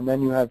 And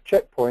then you have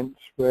checkpoints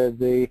where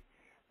the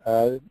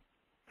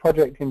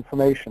project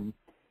information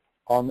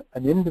on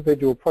an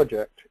individual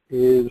project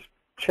is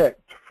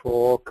checked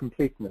for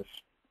completeness.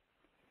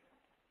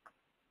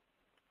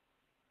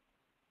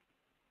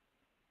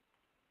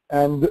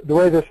 And the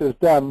way this is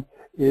done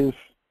is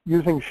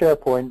using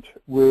SharePoint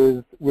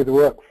with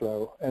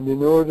workflow. And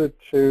in order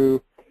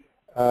to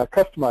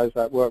customize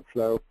that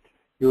workflow,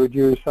 you would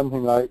use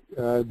something like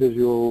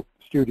Visual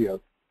Studio.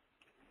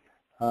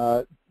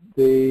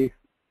 The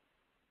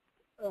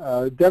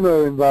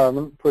demo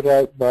environment put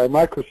out by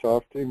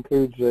Microsoft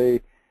includes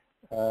a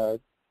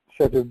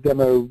set of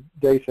demo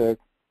data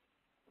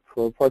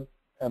for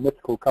a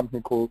mythical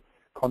company called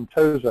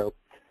Contoso.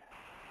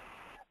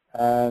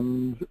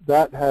 And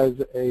that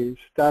has a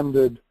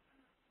standard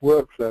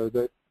workflow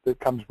that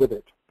comes with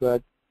it.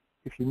 But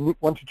if you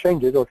want to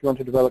change it, or if you want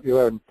to develop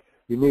your own,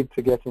 you need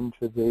to get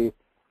into the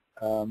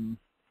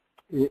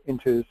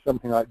into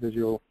something like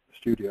Visual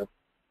Studio.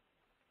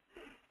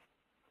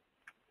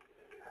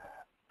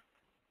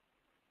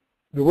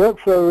 The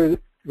workflow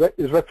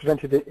is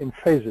represented in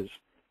phases,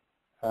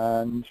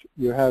 and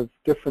you have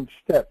different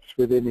steps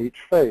within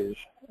each phase.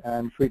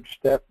 And for each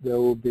step, there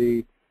will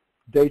be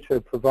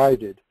data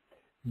provided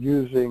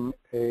using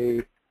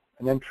an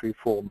entry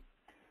form.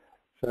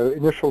 So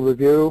initial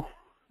review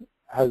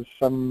has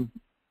some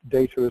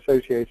data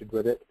associated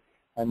with it,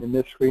 and in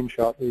this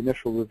screenshot, the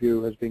initial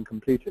review has been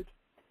completed.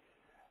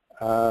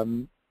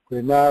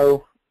 We're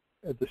now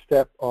at the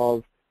step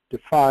of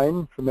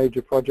define for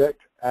major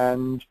project,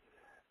 and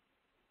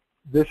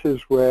this is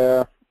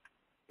where,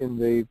 in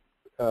the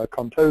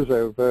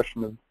Contoso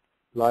version of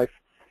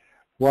Life,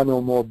 one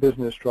or more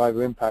business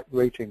driver impact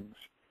ratings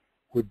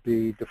would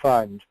be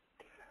defined.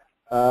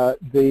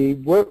 The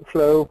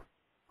workflow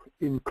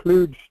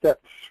includes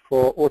steps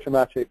for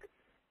automatic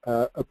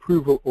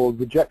approval or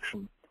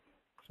rejection.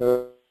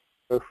 So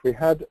if we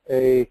had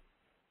an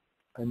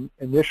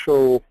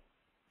initial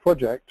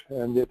project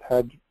and it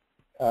had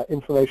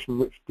information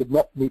which did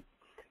not meet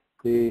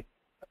the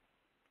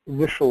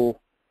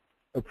initial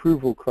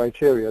approval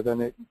criteria,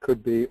 then it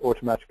could be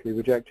automatically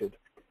rejected.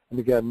 And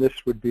again,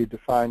 this would be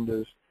defined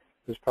as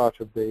part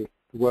of the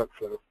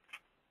workflow.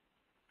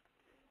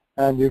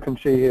 And you can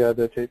see here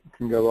that it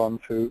can go on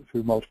through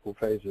multiple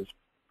phases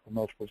or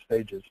multiple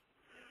stages.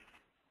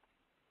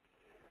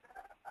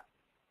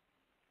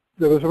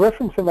 there was a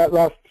reference in that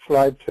last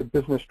slide to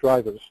business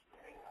drivers.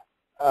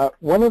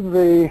 One of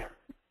the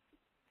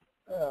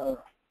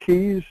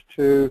keys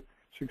to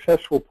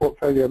successful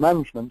portfolio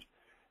management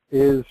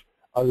is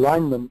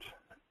alignment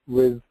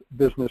with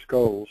business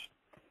goals.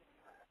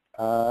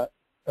 A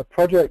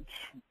project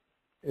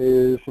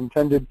is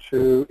intended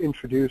to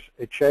introduce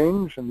a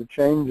change, and the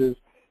change is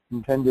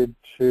intended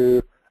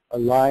to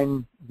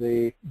align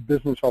the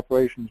business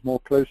operations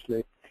more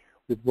closely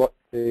with what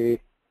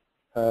the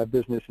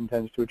business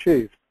intends to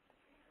achieve.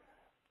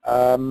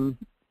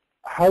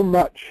 How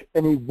much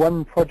any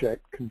one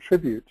project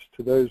contributes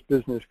to those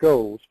business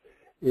goals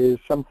is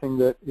something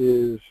that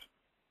is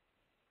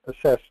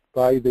assessed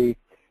by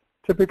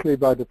typically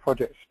by the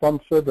project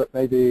sponsor, but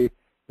maybe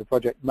the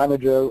project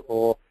manager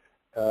or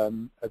a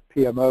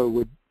PMO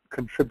would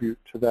contribute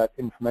to that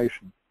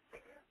information.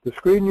 The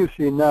screen you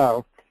see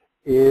now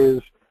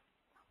is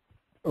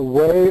a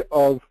way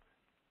of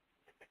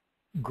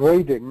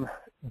grading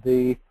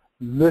the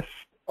list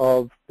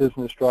of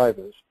business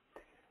drivers.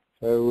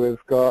 So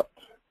we've got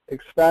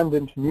expand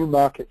into new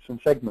markets and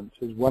segments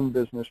is one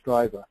business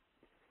driver,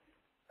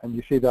 and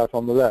you see that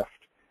on the left.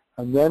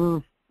 And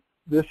then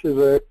this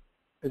is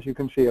as you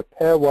can see, a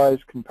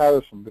pairwise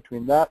comparison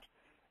between that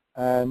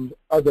and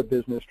other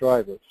business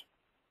drivers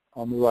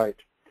on the right.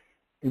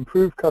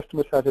 Improve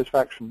customer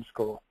satisfaction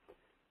score.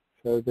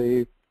 So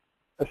the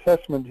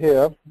assessment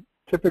here,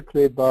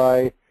 typically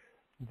by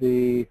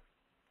the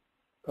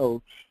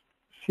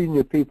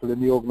senior people in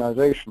the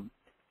organization,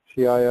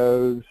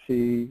 CIO,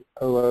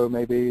 COO,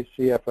 maybe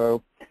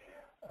CFO,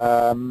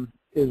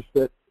 is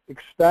that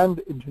expand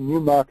into new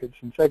markets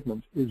and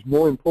segments is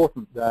more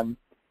important than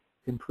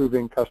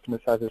improving customer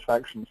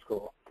satisfaction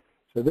score.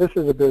 So this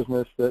is a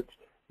business that's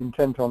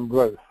intent on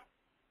growth.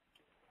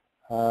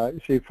 You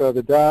see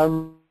further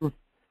down,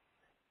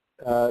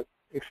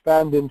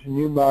 expand into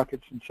new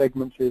markets and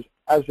segments is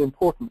as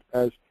important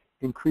as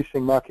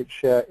increasing market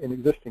share in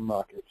existing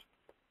markets.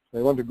 So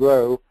they want to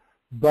grow,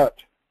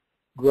 but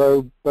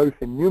grow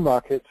both in new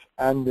markets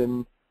and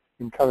in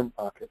current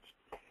markets.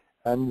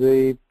 And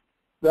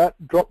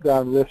that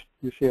drop-down list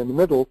you see in the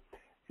middle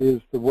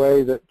is the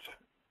way that,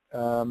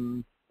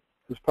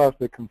 as part of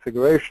the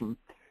configuration,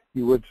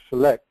 you would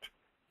select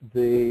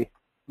the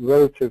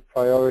relative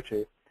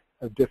priority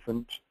of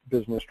different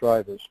business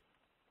drivers.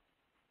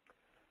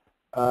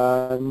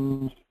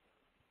 And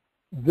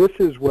this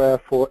is where,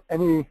 for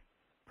any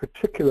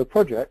particular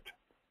project,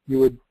 you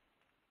would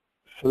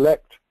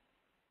select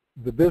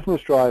the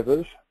business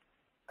drivers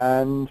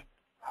and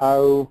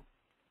how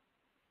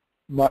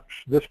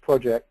much this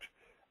project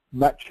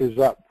matches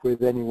up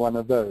with any one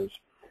of those.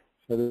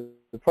 So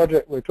the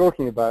project we're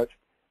talking about,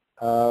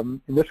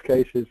 in this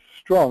case, is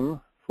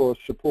strong for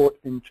support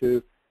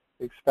into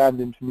expand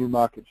into new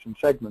markets and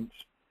segments.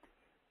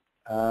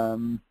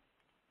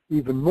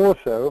 Even more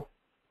so,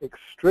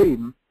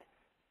 extreme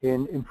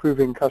in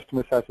improving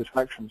customer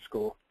satisfaction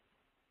score.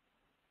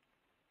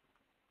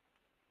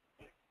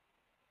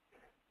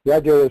 The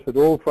idea is that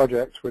all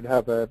projects would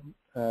have a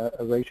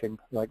rating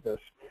like this.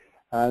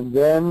 And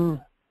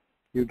then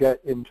you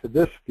get into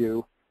this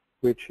view,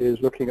 which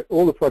is looking at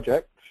all the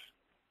projects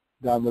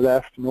down the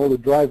left and all the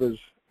drivers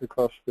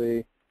across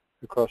the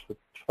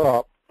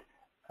top,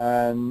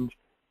 and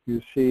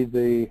you see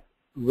the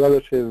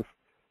relative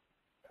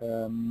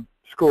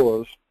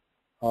scores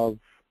of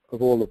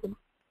all of them.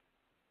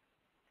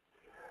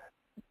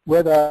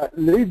 Where that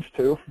leads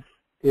to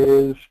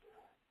is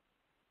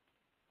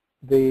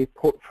the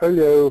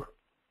portfolio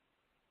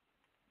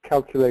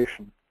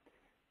calculation.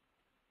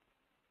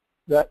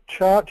 That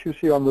chart you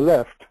see on the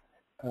left,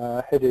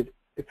 headed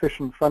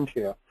Efficient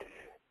Frontier,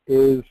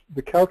 is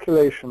the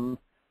calculation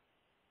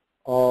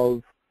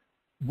of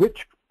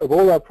which of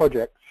all our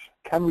projects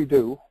can we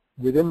do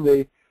within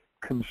the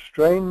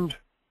constrained,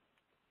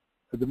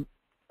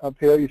 up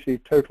here you see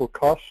total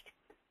cost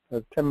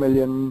of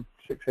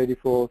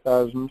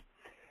 10,684,000.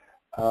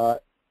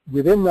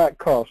 Within that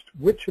cost,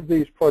 which of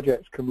these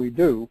projects can we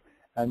do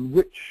and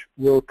which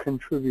will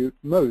contribute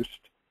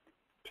most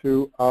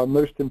to our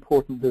most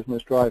important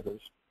business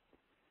drivers?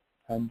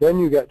 And then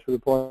you get to the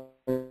point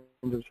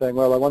of saying,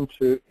 well, I want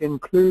to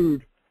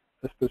include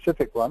a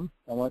specific one.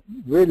 I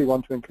really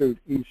want to include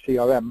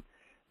eCRM,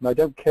 and I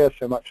don't care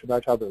so much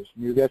about others.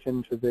 And you get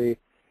into the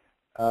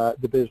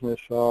business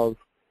of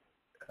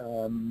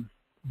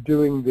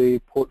doing the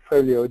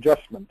portfolio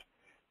adjustment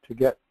to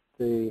get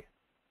the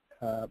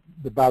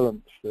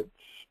balance that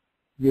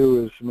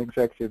you as an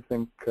executive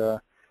think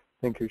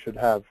you should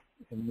have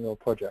in your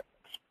projects.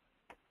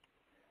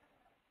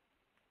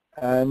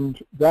 And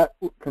that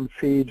can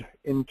feed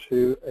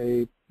into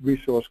a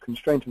resource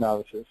constraint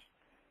analysis.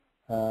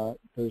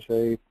 There's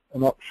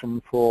an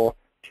option for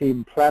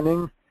team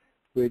planning,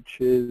 which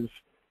is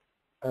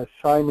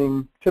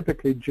assigning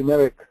typically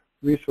generic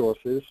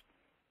resources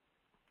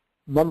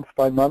month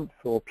by month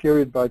or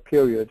period by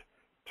period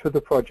to the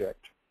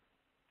project.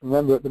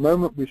 Remember, at the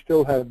moment we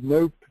still have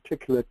no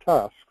particular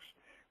tasks.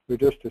 We're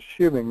just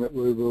assuming that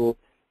we will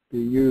be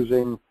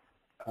using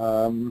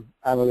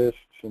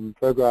analysts and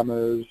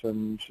programmers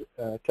and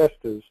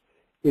testers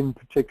in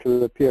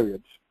particular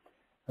periods.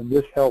 And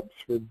this helps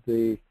with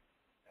the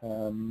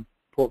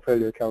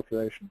portfolio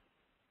calculation.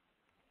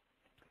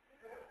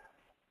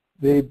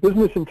 The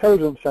Business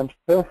Intelligence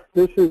Center,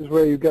 this is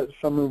where you get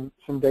some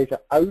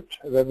data out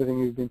of everything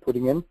you've been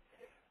putting in.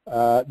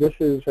 This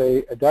is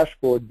a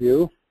dashboard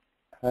view,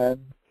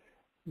 and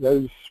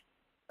those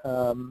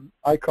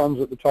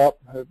icons at the top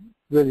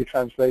really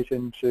translate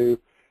into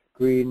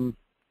green,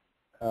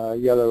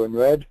 yellow, and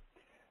red.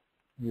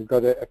 You've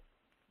got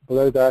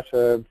below that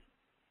a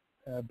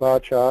bar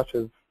chart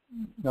of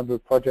number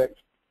of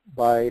projects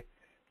by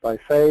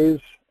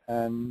phase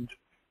and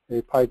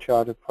a pie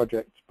chart of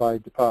projects by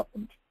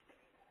department.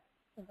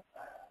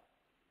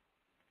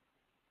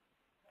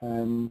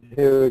 And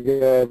here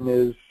again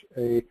is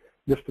a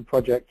list of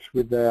projects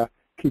with their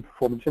key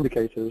performance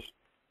indicators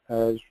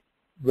as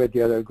red,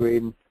 yellow,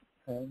 green.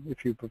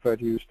 If you prefer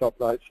to use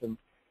stoplights, and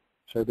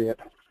so be it.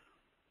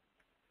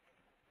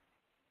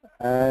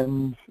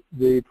 And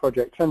the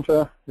project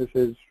center, this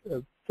is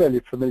a fairly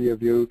familiar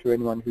view to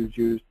anyone who's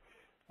used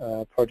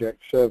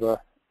Project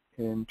Server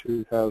in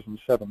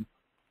 2007.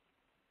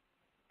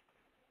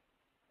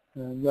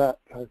 And that,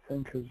 I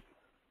think, is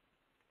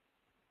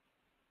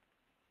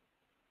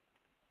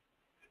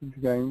seems to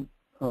be going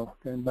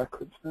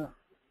backwards now.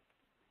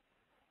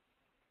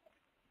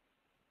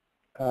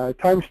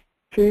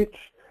 Timesheets.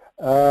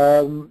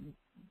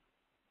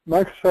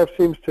 Microsoft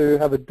seems to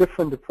have a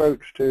different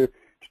approach to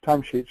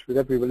timesheets with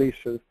every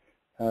release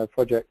of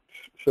Project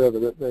Server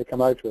that they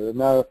come out with. And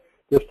now,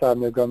 this time,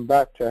 they've gone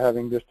back to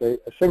having just a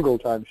single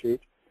timesheet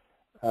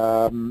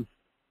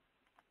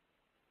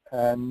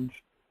and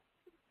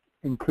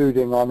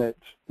including on it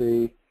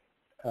the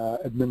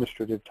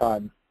administrative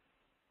time.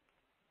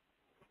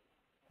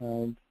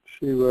 And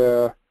see,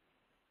 we're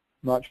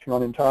marching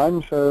on in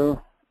time,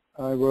 so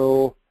I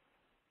will,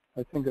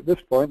 I think at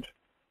this point,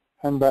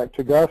 hand back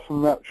to Gus,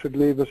 and that should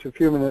leave us a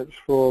few minutes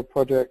for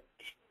project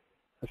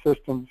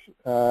assistance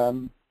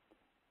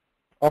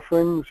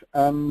offerings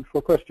and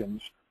for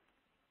questions.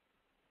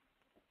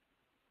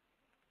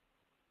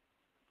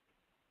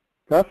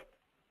 Gus?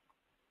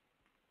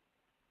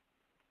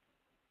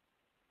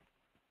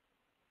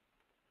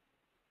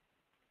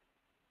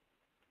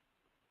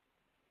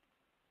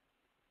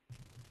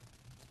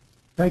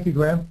 Thank you,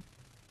 Graham.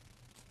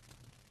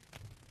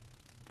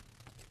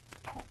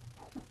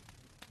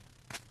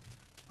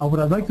 What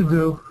I'd like to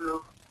do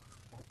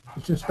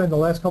is just spend the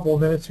last couple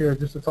of minutes here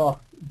just to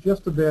talk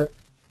just a bit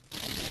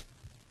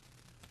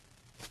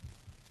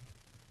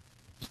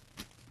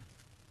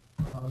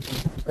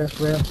past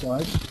Graham's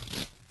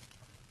slides.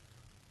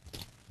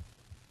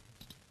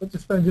 Let's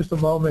just spend just a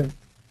moment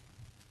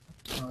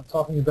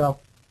talking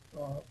about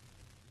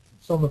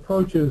some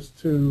approaches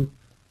to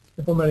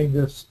implementing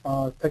this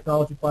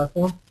technology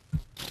platform.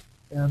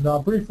 And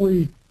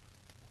briefly,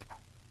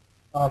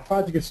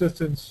 Project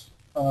Assistance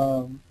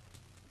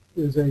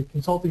is a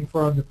consulting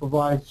firm that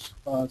provides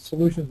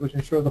solutions which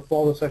ensure the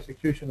flawless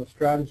execution of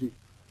strategy,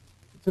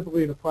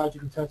 typically in a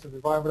project-intensive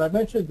environment. I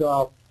mentioned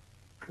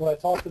when I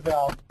talked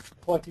about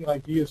collecting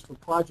ideas for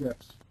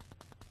projects,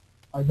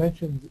 I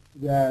mentioned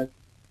that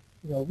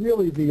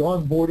really the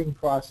onboarding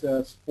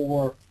process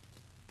for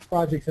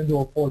projects into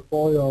a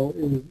portfolio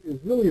is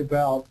really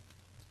about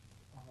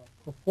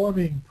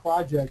performing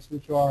projects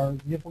which are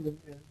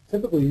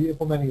typically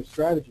implementing a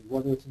strategy,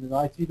 whether it's in an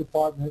IT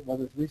department,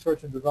 whether it's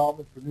research and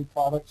development for new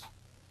products,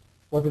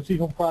 whether it's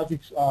even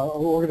projects or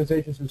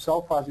organizations who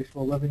sell projects for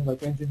a living,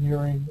 like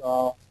engineering,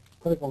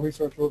 clinical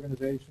research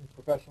organizations,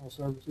 professional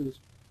services.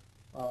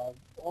 In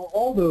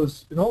all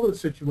those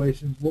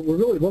situations, what we're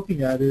really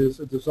looking at is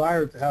a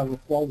desire to have a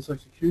flawless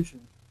execution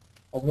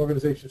of an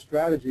organization's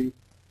strategy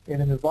in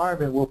an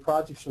environment where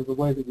projects are the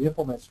way that we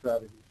implement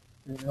strategies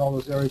in all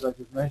those areas I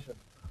just mentioned.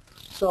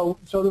 So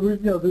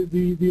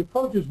the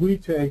approaches we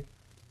take,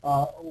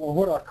 or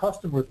what our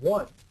customers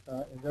want,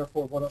 and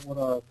therefore what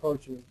our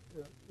approach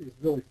is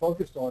really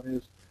focused on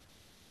is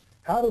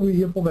how do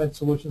we implement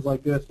solutions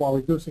like this while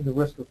reducing the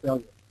risk of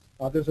failure?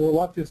 There's a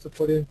reluctance to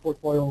put in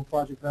portfolio and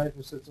project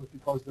management systems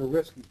because they're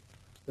risky,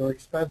 they're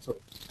expensive.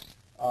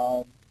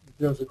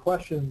 There's a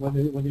question when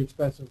the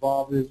expense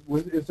involved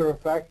is there a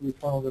factor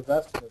return on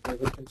investment?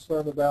 There's a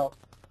concern about,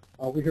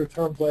 we hear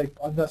terms like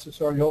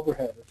unnecessary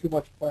overhead or too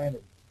much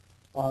planning.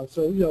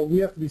 So we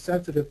have to be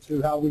sensitive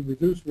to how we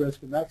reduce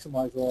risk and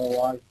maximize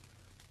ROI.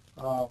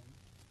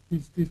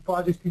 These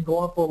projects can go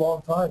on for a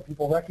long time.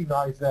 People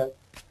recognize that,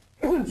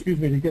 excuse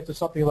me, to get to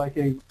something like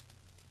a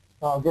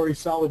very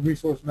solid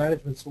resource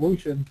management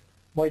solution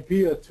might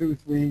be a 2,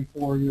 3,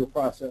 4-year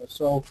process.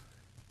 So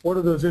what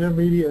are those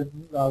intermediate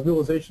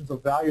realizations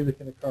of value that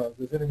can occur?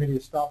 Those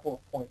intermediate stop-off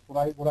points,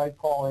 what I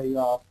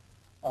call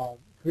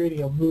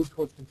creating a move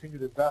towards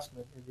continued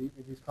investment in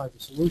these kinds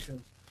of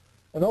solutions.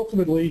 And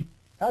ultimately,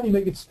 how do you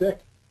make it stick?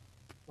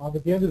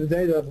 At the end of the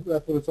day,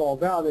 that's what it's all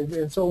about.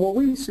 And so what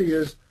we see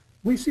is,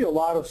 we see a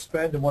lot of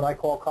spend in what I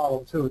call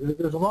column 2.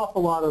 There's an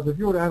awful lot of, if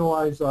you were to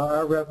analyze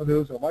our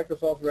revenues or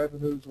Microsoft's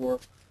revenues or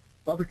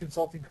other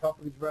consulting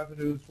companies'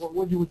 revenues,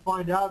 what you would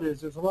find out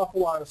is there's an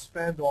awful lot of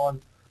spend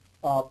on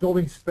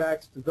building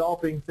specs,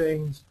 developing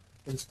things,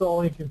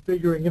 installing,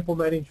 configuring,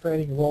 implementing,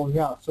 training, and rolling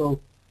out. So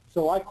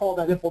I call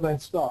that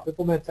implement stuff.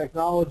 Implement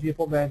technology,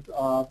 implement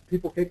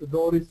people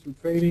capabilities through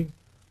training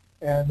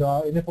and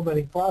an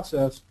implementing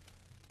process.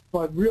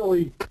 But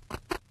really,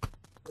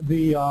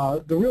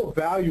 the real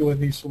value in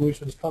these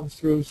solutions comes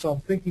through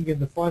some thinking in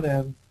the front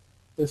end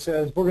that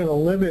says we're going to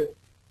limit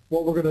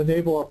what we're going to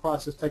enable our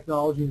process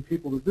technology and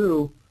people to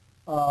do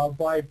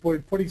by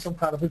putting some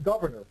kind of a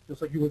governor,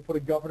 just like you would put a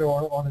governor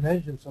on an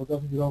engine so it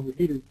doesn't get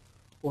overheated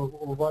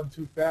or run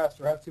too fast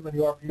or have too many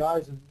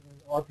RPIs and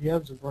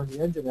RPMs and burn the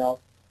engine out.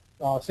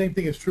 Same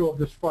thing is true of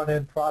this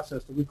front-end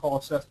process that we call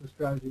assessment,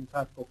 strategy, and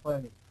tactical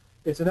planning.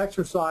 It's an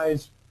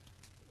exercise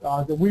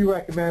that we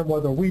recommend,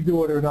 whether we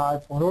do it or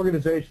not, for an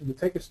organization to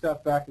take a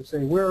step back and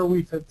say, where are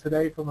we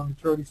today from a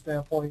maturity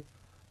standpoint?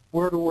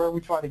 Where are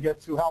we trying to get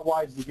to? How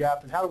wide is the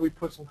gap? And how do we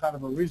put some kind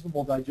of a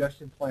reasonable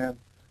digestion plan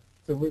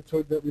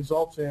that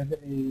results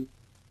in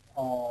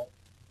a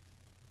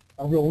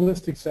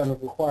realistic set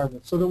of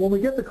requirements? So that when we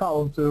get to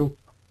column 2,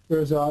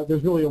 there's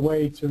really a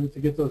way to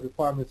get those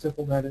requirements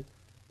implemented.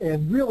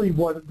 And really,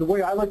 the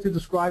way I like to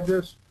describe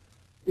this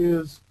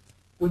is,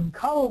 when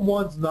column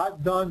 1's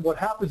not done, what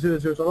happens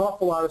is there's an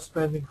awful lot of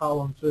spend in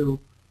column 2,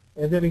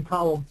 and then in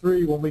column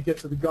 3, when we get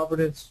to the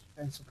governance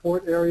and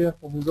support area,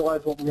 when we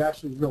realize what we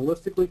actually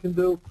realistically can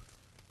do,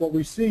 what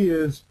we see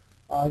is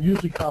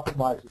usually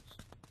compromises.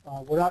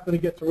 We're not going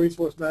to get to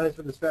resource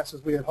management as fast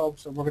as we had hoped,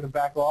 so we're going to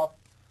back off.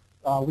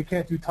 We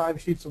can't do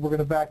timesheets, so we're going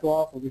to back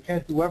off, or we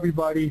can't do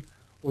everybody,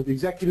 or the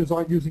executives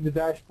aren't using the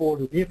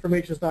dashboard, or the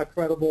information is not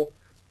credible.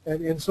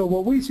 And so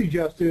what we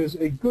suggest is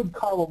a good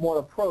column 1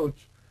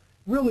 approach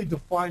really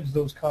defines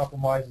those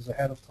compromises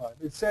ahead of time.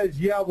 It says,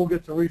 yeah, we'll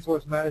get to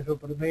resource management,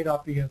 but it may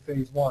not be in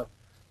phase 1.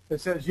 It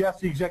says, yes,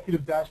 the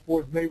executive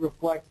dashboards may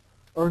reflect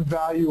earned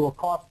value or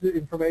cost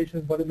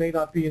information, but it may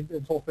not be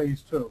until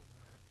phase 2.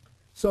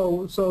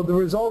 So the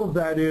result of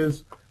that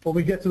is, when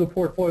we get to the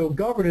portfolio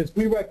governance,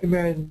 we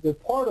recommend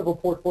that part of a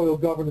portfolio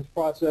governance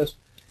process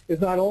is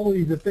not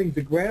only the things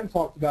that Graham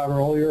talked about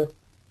earlier,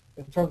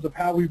 in terms of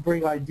how we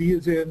bring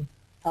ideas in,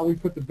 how we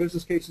put the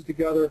business cases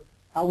together,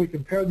 how we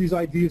compare these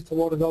ideas to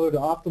one another to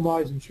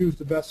optimize and choose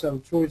the best set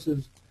of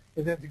choices,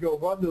 and then to go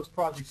run those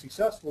projects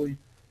successfully.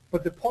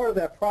 But the part of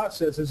that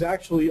process is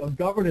actually a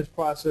governance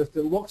process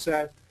that looks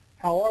at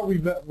how are we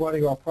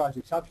running our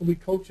projects, how can we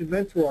coach and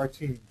mentor our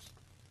teams,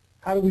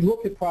 how do we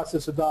look at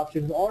process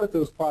adoption and audit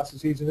those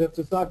processes, and if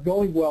it's not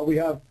going well, we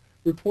have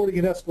reporting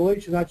and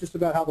escalation, not just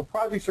about how the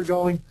projects are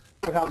going,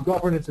 but how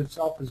governance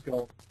itself is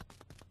going,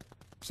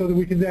 so that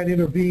we can then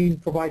intervene,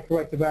 provide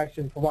corrective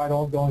action, provide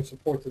ongoing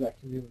support to that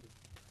community.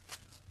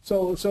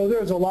 So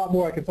there's a lot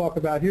more I can talk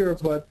about here,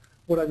 but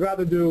what I'd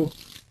rather do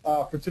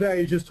for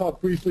today is just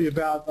talk briefly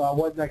about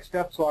what next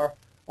steps are.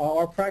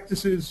 Our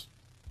practices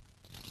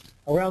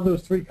around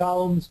those 3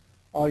 columns,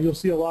 you'll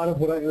see a lot of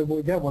what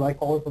I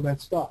call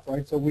implement stuff,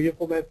 right? So we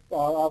implement,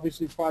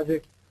 obviously,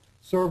 project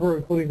server,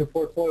 including the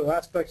portfolio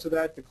aspects of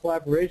that, the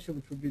collaboration,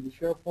 which would be the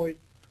SharePoint,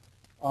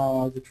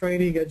 the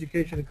training,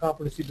 education, and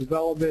competency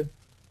development,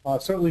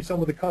 certainly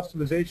some of the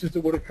customizations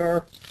that would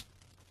occur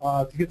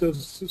to get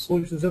those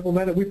solutions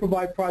implemented. We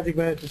provide project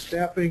management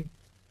staffing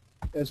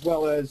as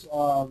well as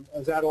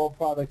add-on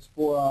products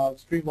for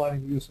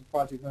streamlining the use of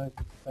project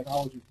management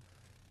technology.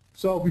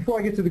 So before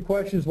I get to the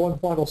questions, one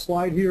final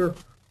slide here.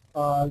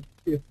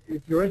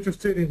 If you're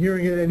interested in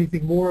hearing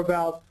anything more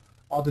about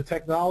the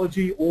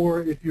technology,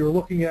 or if you're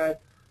looking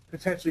at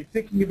potentially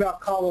thinking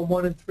about column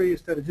 1 and 3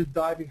 instead of just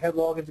diving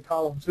headlong into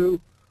column 2,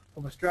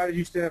 from a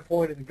strategy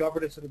standpoint and a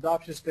governance and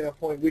adoption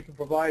standpoint, we can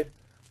provide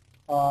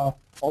a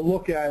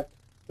look at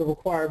the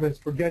requirements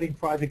for getting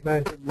project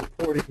management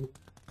reporting,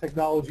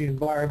 technology,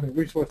 environment,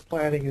 resource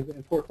planning,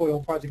 and portfolio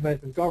and project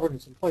management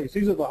governance in place.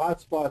 These are the hot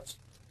spots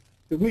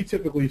that we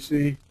typically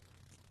see.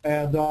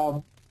 And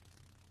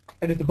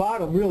at the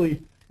bottom,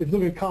 really, if you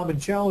look at common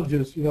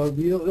challenges,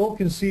 the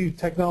ill-conceived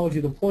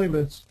technology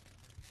deployments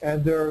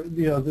and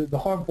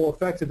the harmful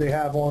effect that they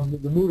have on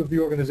the mood of the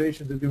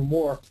organization to do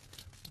more,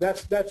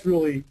 that's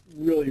really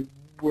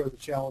where the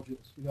challenge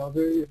is.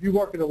 If you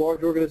work in a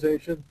large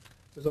organization,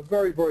 there's a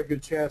very, very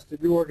good chance that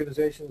your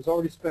organization has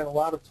already spent a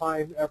lot of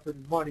time, effort,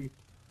 and money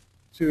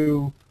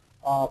to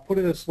put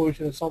in a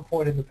solution at some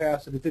point in the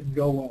past and it didn't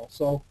go well.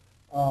 So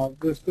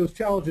those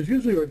challenges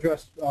usually are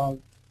addressed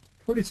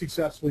pretty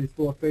successfully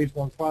through a phase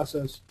 1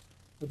 process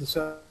with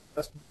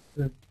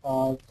assessment,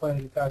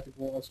 planning, and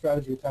tactical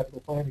strategy and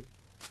tactical planning.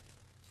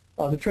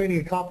 The training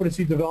and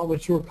competency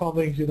development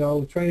shortcomings,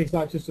 training is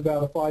not just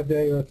about a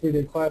 5-day or a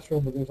 3-day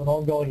classroom, but there's an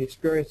ongoing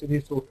experience that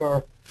needs to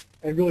occur,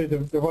 and really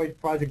the right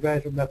project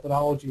management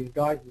methodology and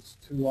guidance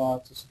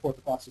to support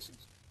the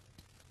processes.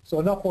 So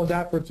enough on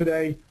that for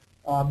today.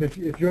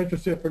 If you're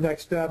interested for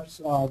next steps,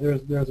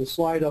 there's a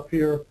slide up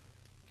here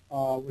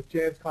with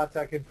Jan's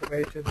contact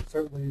information.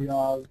 Certainly,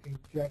 Jan can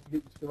get you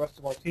to the rest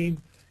of our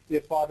team.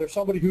 If there's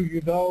somebody who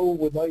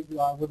would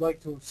like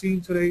to have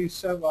seen today's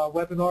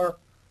webinar,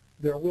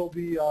 there will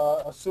be,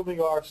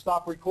 assuming our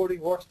stop recording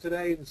works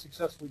today and is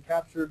successfully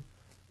captured,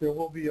 there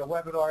will be a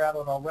webinar out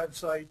on our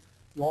website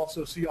You'll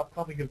also see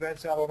upcoming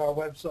events out on our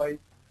website.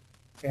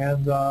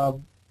 And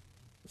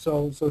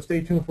so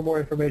stay tuned for more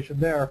information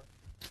there.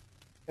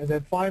 And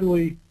then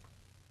finally,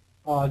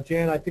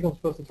 Jan, I think I'm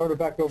supposed to turn it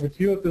back over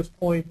to you at this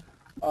point.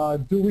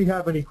 Do we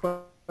have any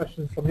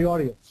questions from the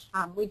audience?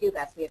 We do,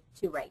 Gus. We have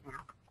 2 right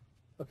now.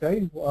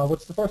 Okay,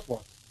 what's the first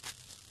one?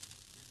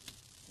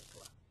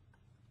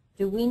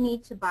 Do we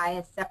need to buy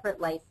a separate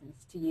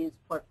license to use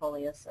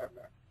Portfolio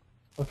Server?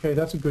 Okay,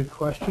 that's a good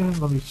question.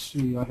 Let me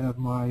see. I have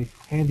my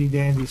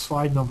handy-dandy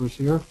slide numbers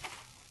here.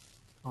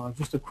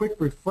 Just a quick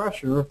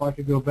refresher, if I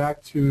could go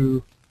back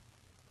to,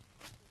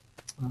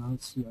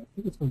 let's see, I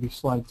think it's going to be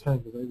slide 10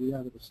 because we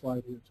added a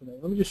slide here today.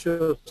 Let me just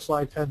show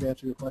slide 10 to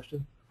answer your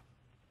question.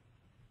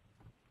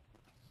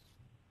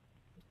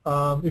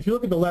 If you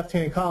look at the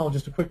left-hand column,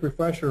 just a quick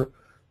refresher,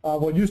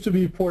 what used to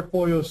be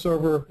Portfolio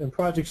Server and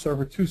Project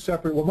Server, 2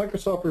 separate, what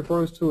Microsoft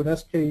refers to an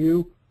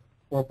SKU,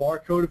 or a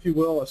barcode, if you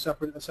will, a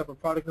separate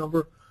product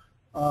number.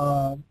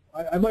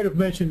 I might have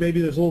mentioned,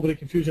 maybe there's a little bit of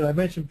confusion, I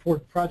mentioned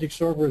Project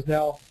Server is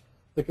now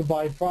the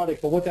combined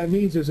product, but what that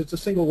means is it's a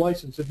single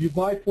license. If you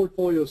buy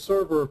Portfolio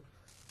Server,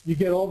 you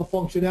get all the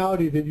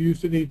functionality that you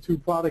used to need 2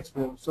 products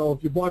for. So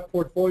if you bought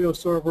Portfolio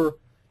Server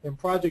and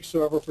Project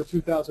Server for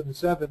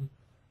 2007,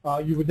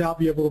 you would now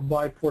be able to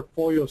buy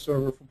Portfolio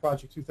Server for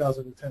Project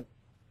 2010.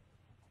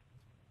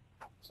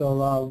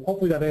 So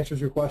hopefully that answers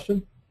your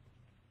question.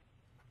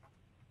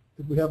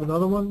 Did we have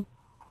another one? You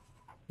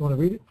want to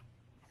read it?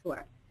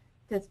 Sure.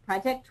 Does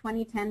Project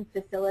 2010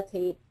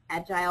 facilitate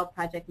agile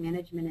project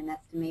management and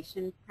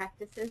estimation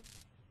practices?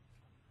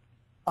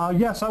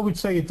 Yes, I would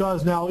say it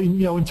does. Now,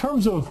 in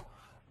terms of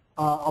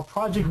a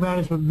project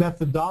management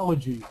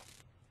methodology,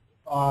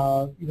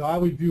 I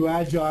would view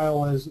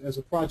agile as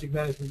a project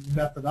management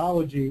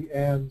methodology,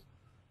 and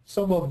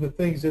some of the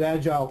things that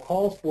agile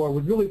calls for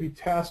would really be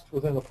tasked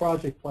within a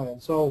project plan.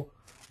 So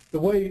the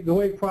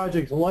way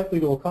projects are likely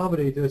to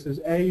accommodate this is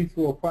A,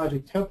 through a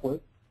project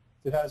template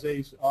that has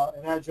an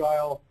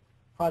agile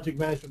project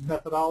management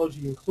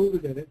methodology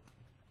included in it.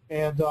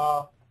 And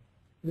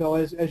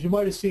as you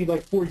might have seen,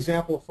 like for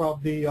example, from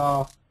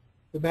the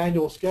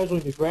manual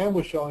scheduling that Graham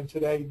was showing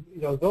today,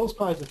 those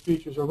kinds of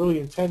features are really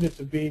intended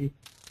to be,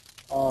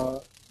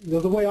 the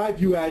way I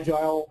view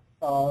agile,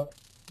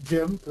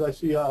 Jim, because I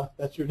see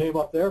that's your name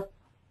up there.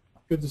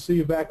 Good to see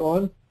you back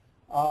on.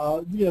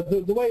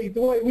 The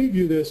way we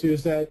view this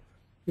is that,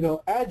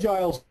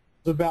 agile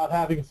is about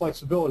having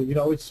flexibility.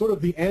 It's sort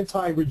of the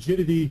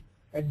anti-rigidity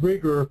and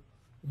rigor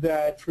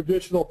that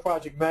traditional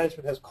project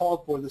management has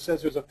called for, that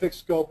says there's a fixed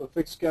scope, a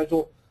fixed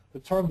schedule. The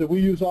term that we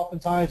use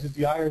oftentimes is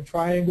the iron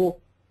triangle,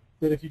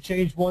 that if you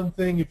change one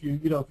thing, if you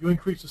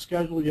increase the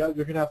schedule, you're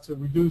going to have to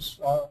reduce,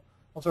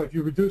 if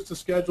you reduce the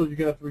schedule, you're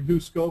going to have to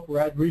reduce scope or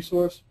add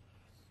resource.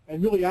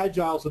 And really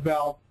agile is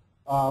about,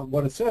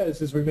 what it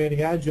says is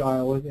remaining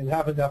agile and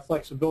having that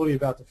flexibility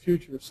about the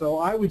future. So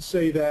I would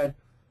say that,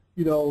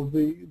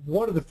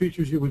 one of the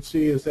features you would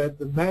see is that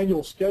the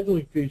manual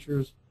scheduling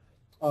features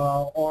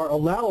are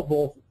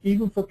allowable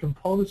even for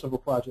components of a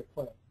project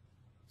plan.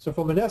 So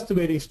from an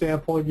estimating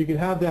standpoint, you can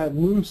have that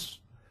loose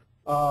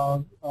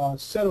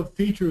set of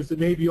features that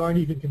maybe aren't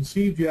even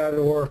conceived yet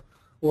or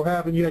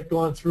haven't yet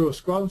gone through a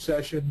Scrum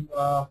session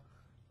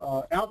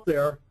out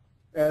there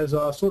as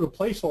sort of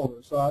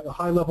placeholders,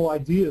 high-level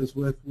ideas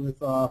with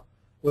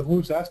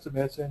loose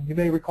estimates. And you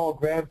may recall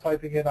Graham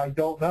typing in "I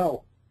don't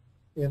know"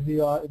 in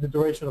the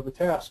duration of a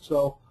task.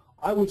 So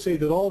I would say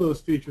that all those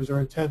features are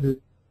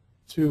intended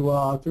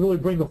to really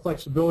bring the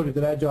flexibility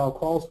that Agile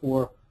calls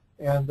for,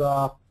 and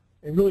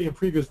really in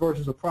previous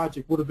versions of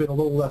project would have been a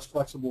little less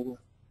flexible with.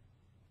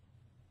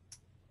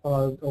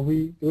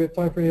 Do we have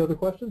time for any other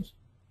questions?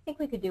 I think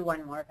we could do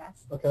one more,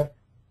 Gus. Okay.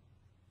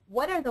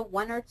 What are the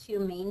 1 or 2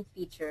 main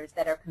features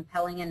that are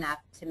compelling enough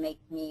to make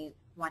me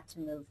want to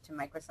move to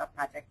Microsoft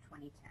Project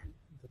 2010?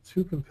 The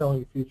 2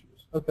 compelling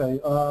features. Okay.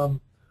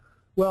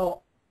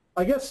 Well,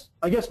 I guess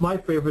my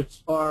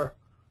favorites are.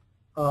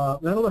 I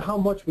don't know how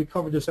much we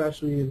covered this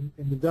actually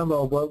in the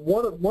demo, but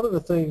one of the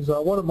things,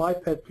 one of my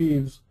pet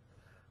peeves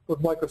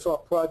with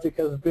Microsoft Project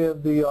has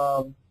been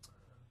the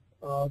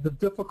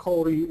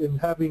difficulty in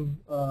having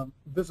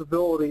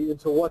visibility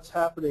into what's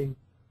happening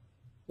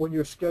when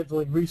you're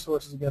scheduling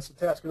resources against a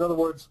task. In other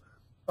words,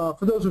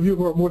 for those of you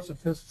who are more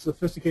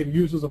sophisticated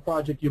users of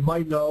Project, you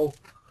might know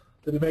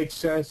that it makes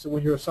sense that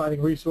when you're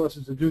assigning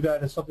resources to do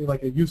that in something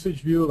like a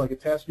usage view, like a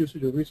task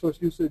usage or resource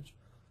usage.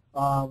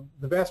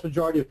 The vast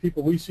majority of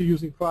people we see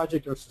using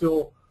Project are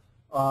still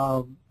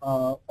of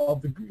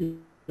the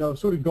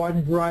sort of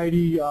garden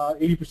variety.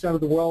 80%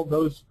 of the world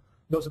knows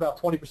about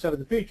 20% of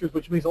the features,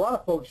 which means a lot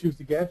of folks use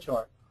the Gantt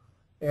chart.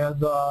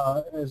 And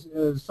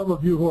as some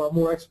of you who are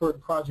more expert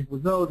in Project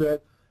would know,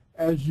 that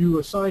as you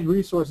assign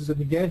resources in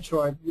the Gantt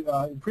chart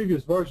in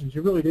previous versions,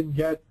 you really didn't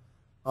get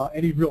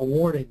any real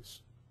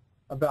warnings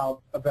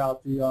about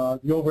the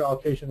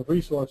over-allocation of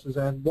resources.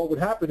 And what would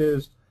happen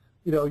is,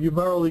 you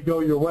merrily go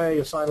your way,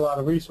 assign a lot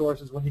of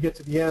resources. When you get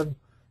to the end,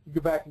 you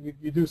go back and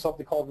you do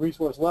something called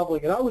resource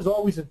leveling. And I was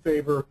always in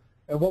favor,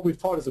 and what we've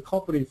taught as a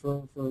company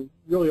for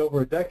really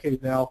over a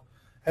decade now,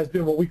 has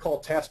been what we call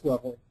task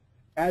leveling.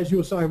 as you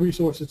assign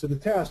resources to the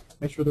task,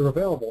 make sure they're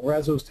available, or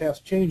as those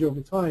tasks change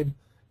over time,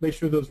 make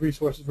sure those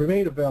resources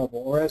remain available,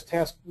 or as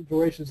task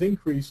durations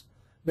increase,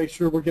 make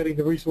sure we're getting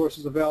the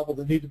resources available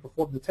that need to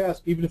perform the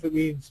task, even if it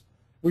means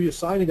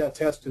reassigning that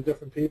task to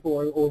different people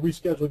or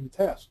rescheduling the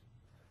task.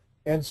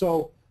 And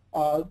so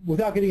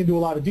without getting into a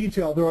lot of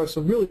detail, there are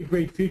some really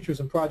great features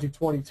in Project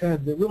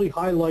 2010 that really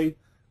highlight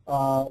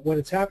when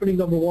it's happening,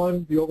 number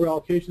one, the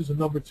over-allocations, and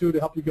number two, to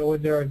help you go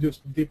in there and do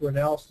some deeper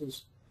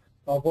analysis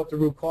of what the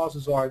root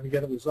causes are and to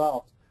get it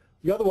resolved.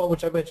 The other one,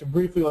 which I mentioned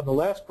briefly on the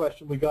last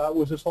question we got,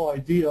 was this whole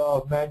idea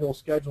of manual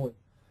scheduling.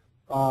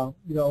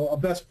 You know, a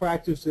best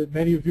practice that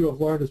many of you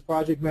have learned as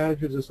project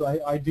managers is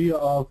the idea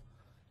of,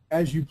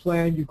 as you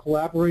plan, you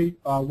collaborate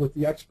with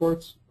the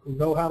experts who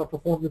know how to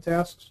perform the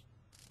tasks.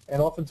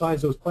 And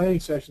oftentimes those planning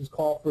sessions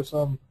call for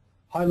some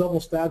high-level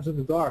stabs in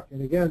the dark.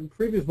 And again,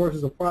 previous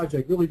versions of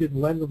project really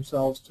didn't lend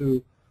themselves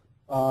to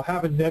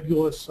having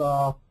nebulous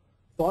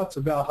thoughts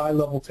about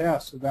high-level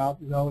tasks. About,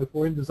 you know, if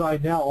we're in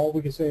design now, all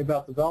we can say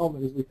about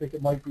development is we think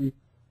it might be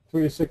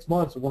 3 to 6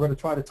 months, and we're going to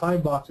try to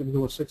time box it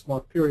into a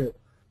 6-month period.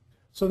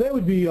 So they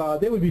would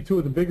be two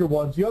of the bigger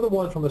ones. The other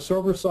ones from the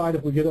server side,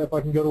 if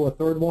I can go to a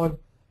third one,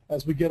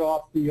 as we get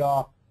off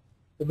the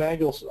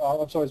manuals,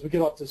 as we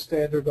get off the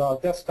standard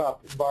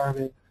desktop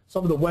environment,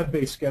 some of the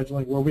web-based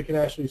scheduling where we can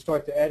actually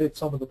start to edit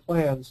some of the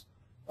plans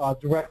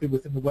directly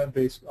within the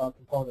web-based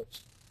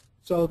components.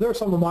 So there are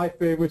some of my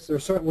favorites. There are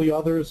certainly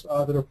others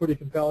that are pretty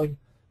compelling,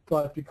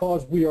 but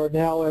because we are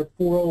now at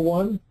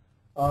 4:01,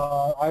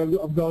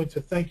 I'm going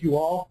to thank you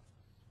all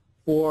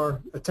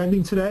for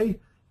attending today,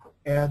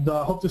 and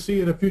hope to see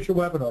you in a future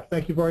webinar.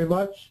 Thank you very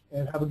much,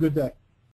 and have a good day.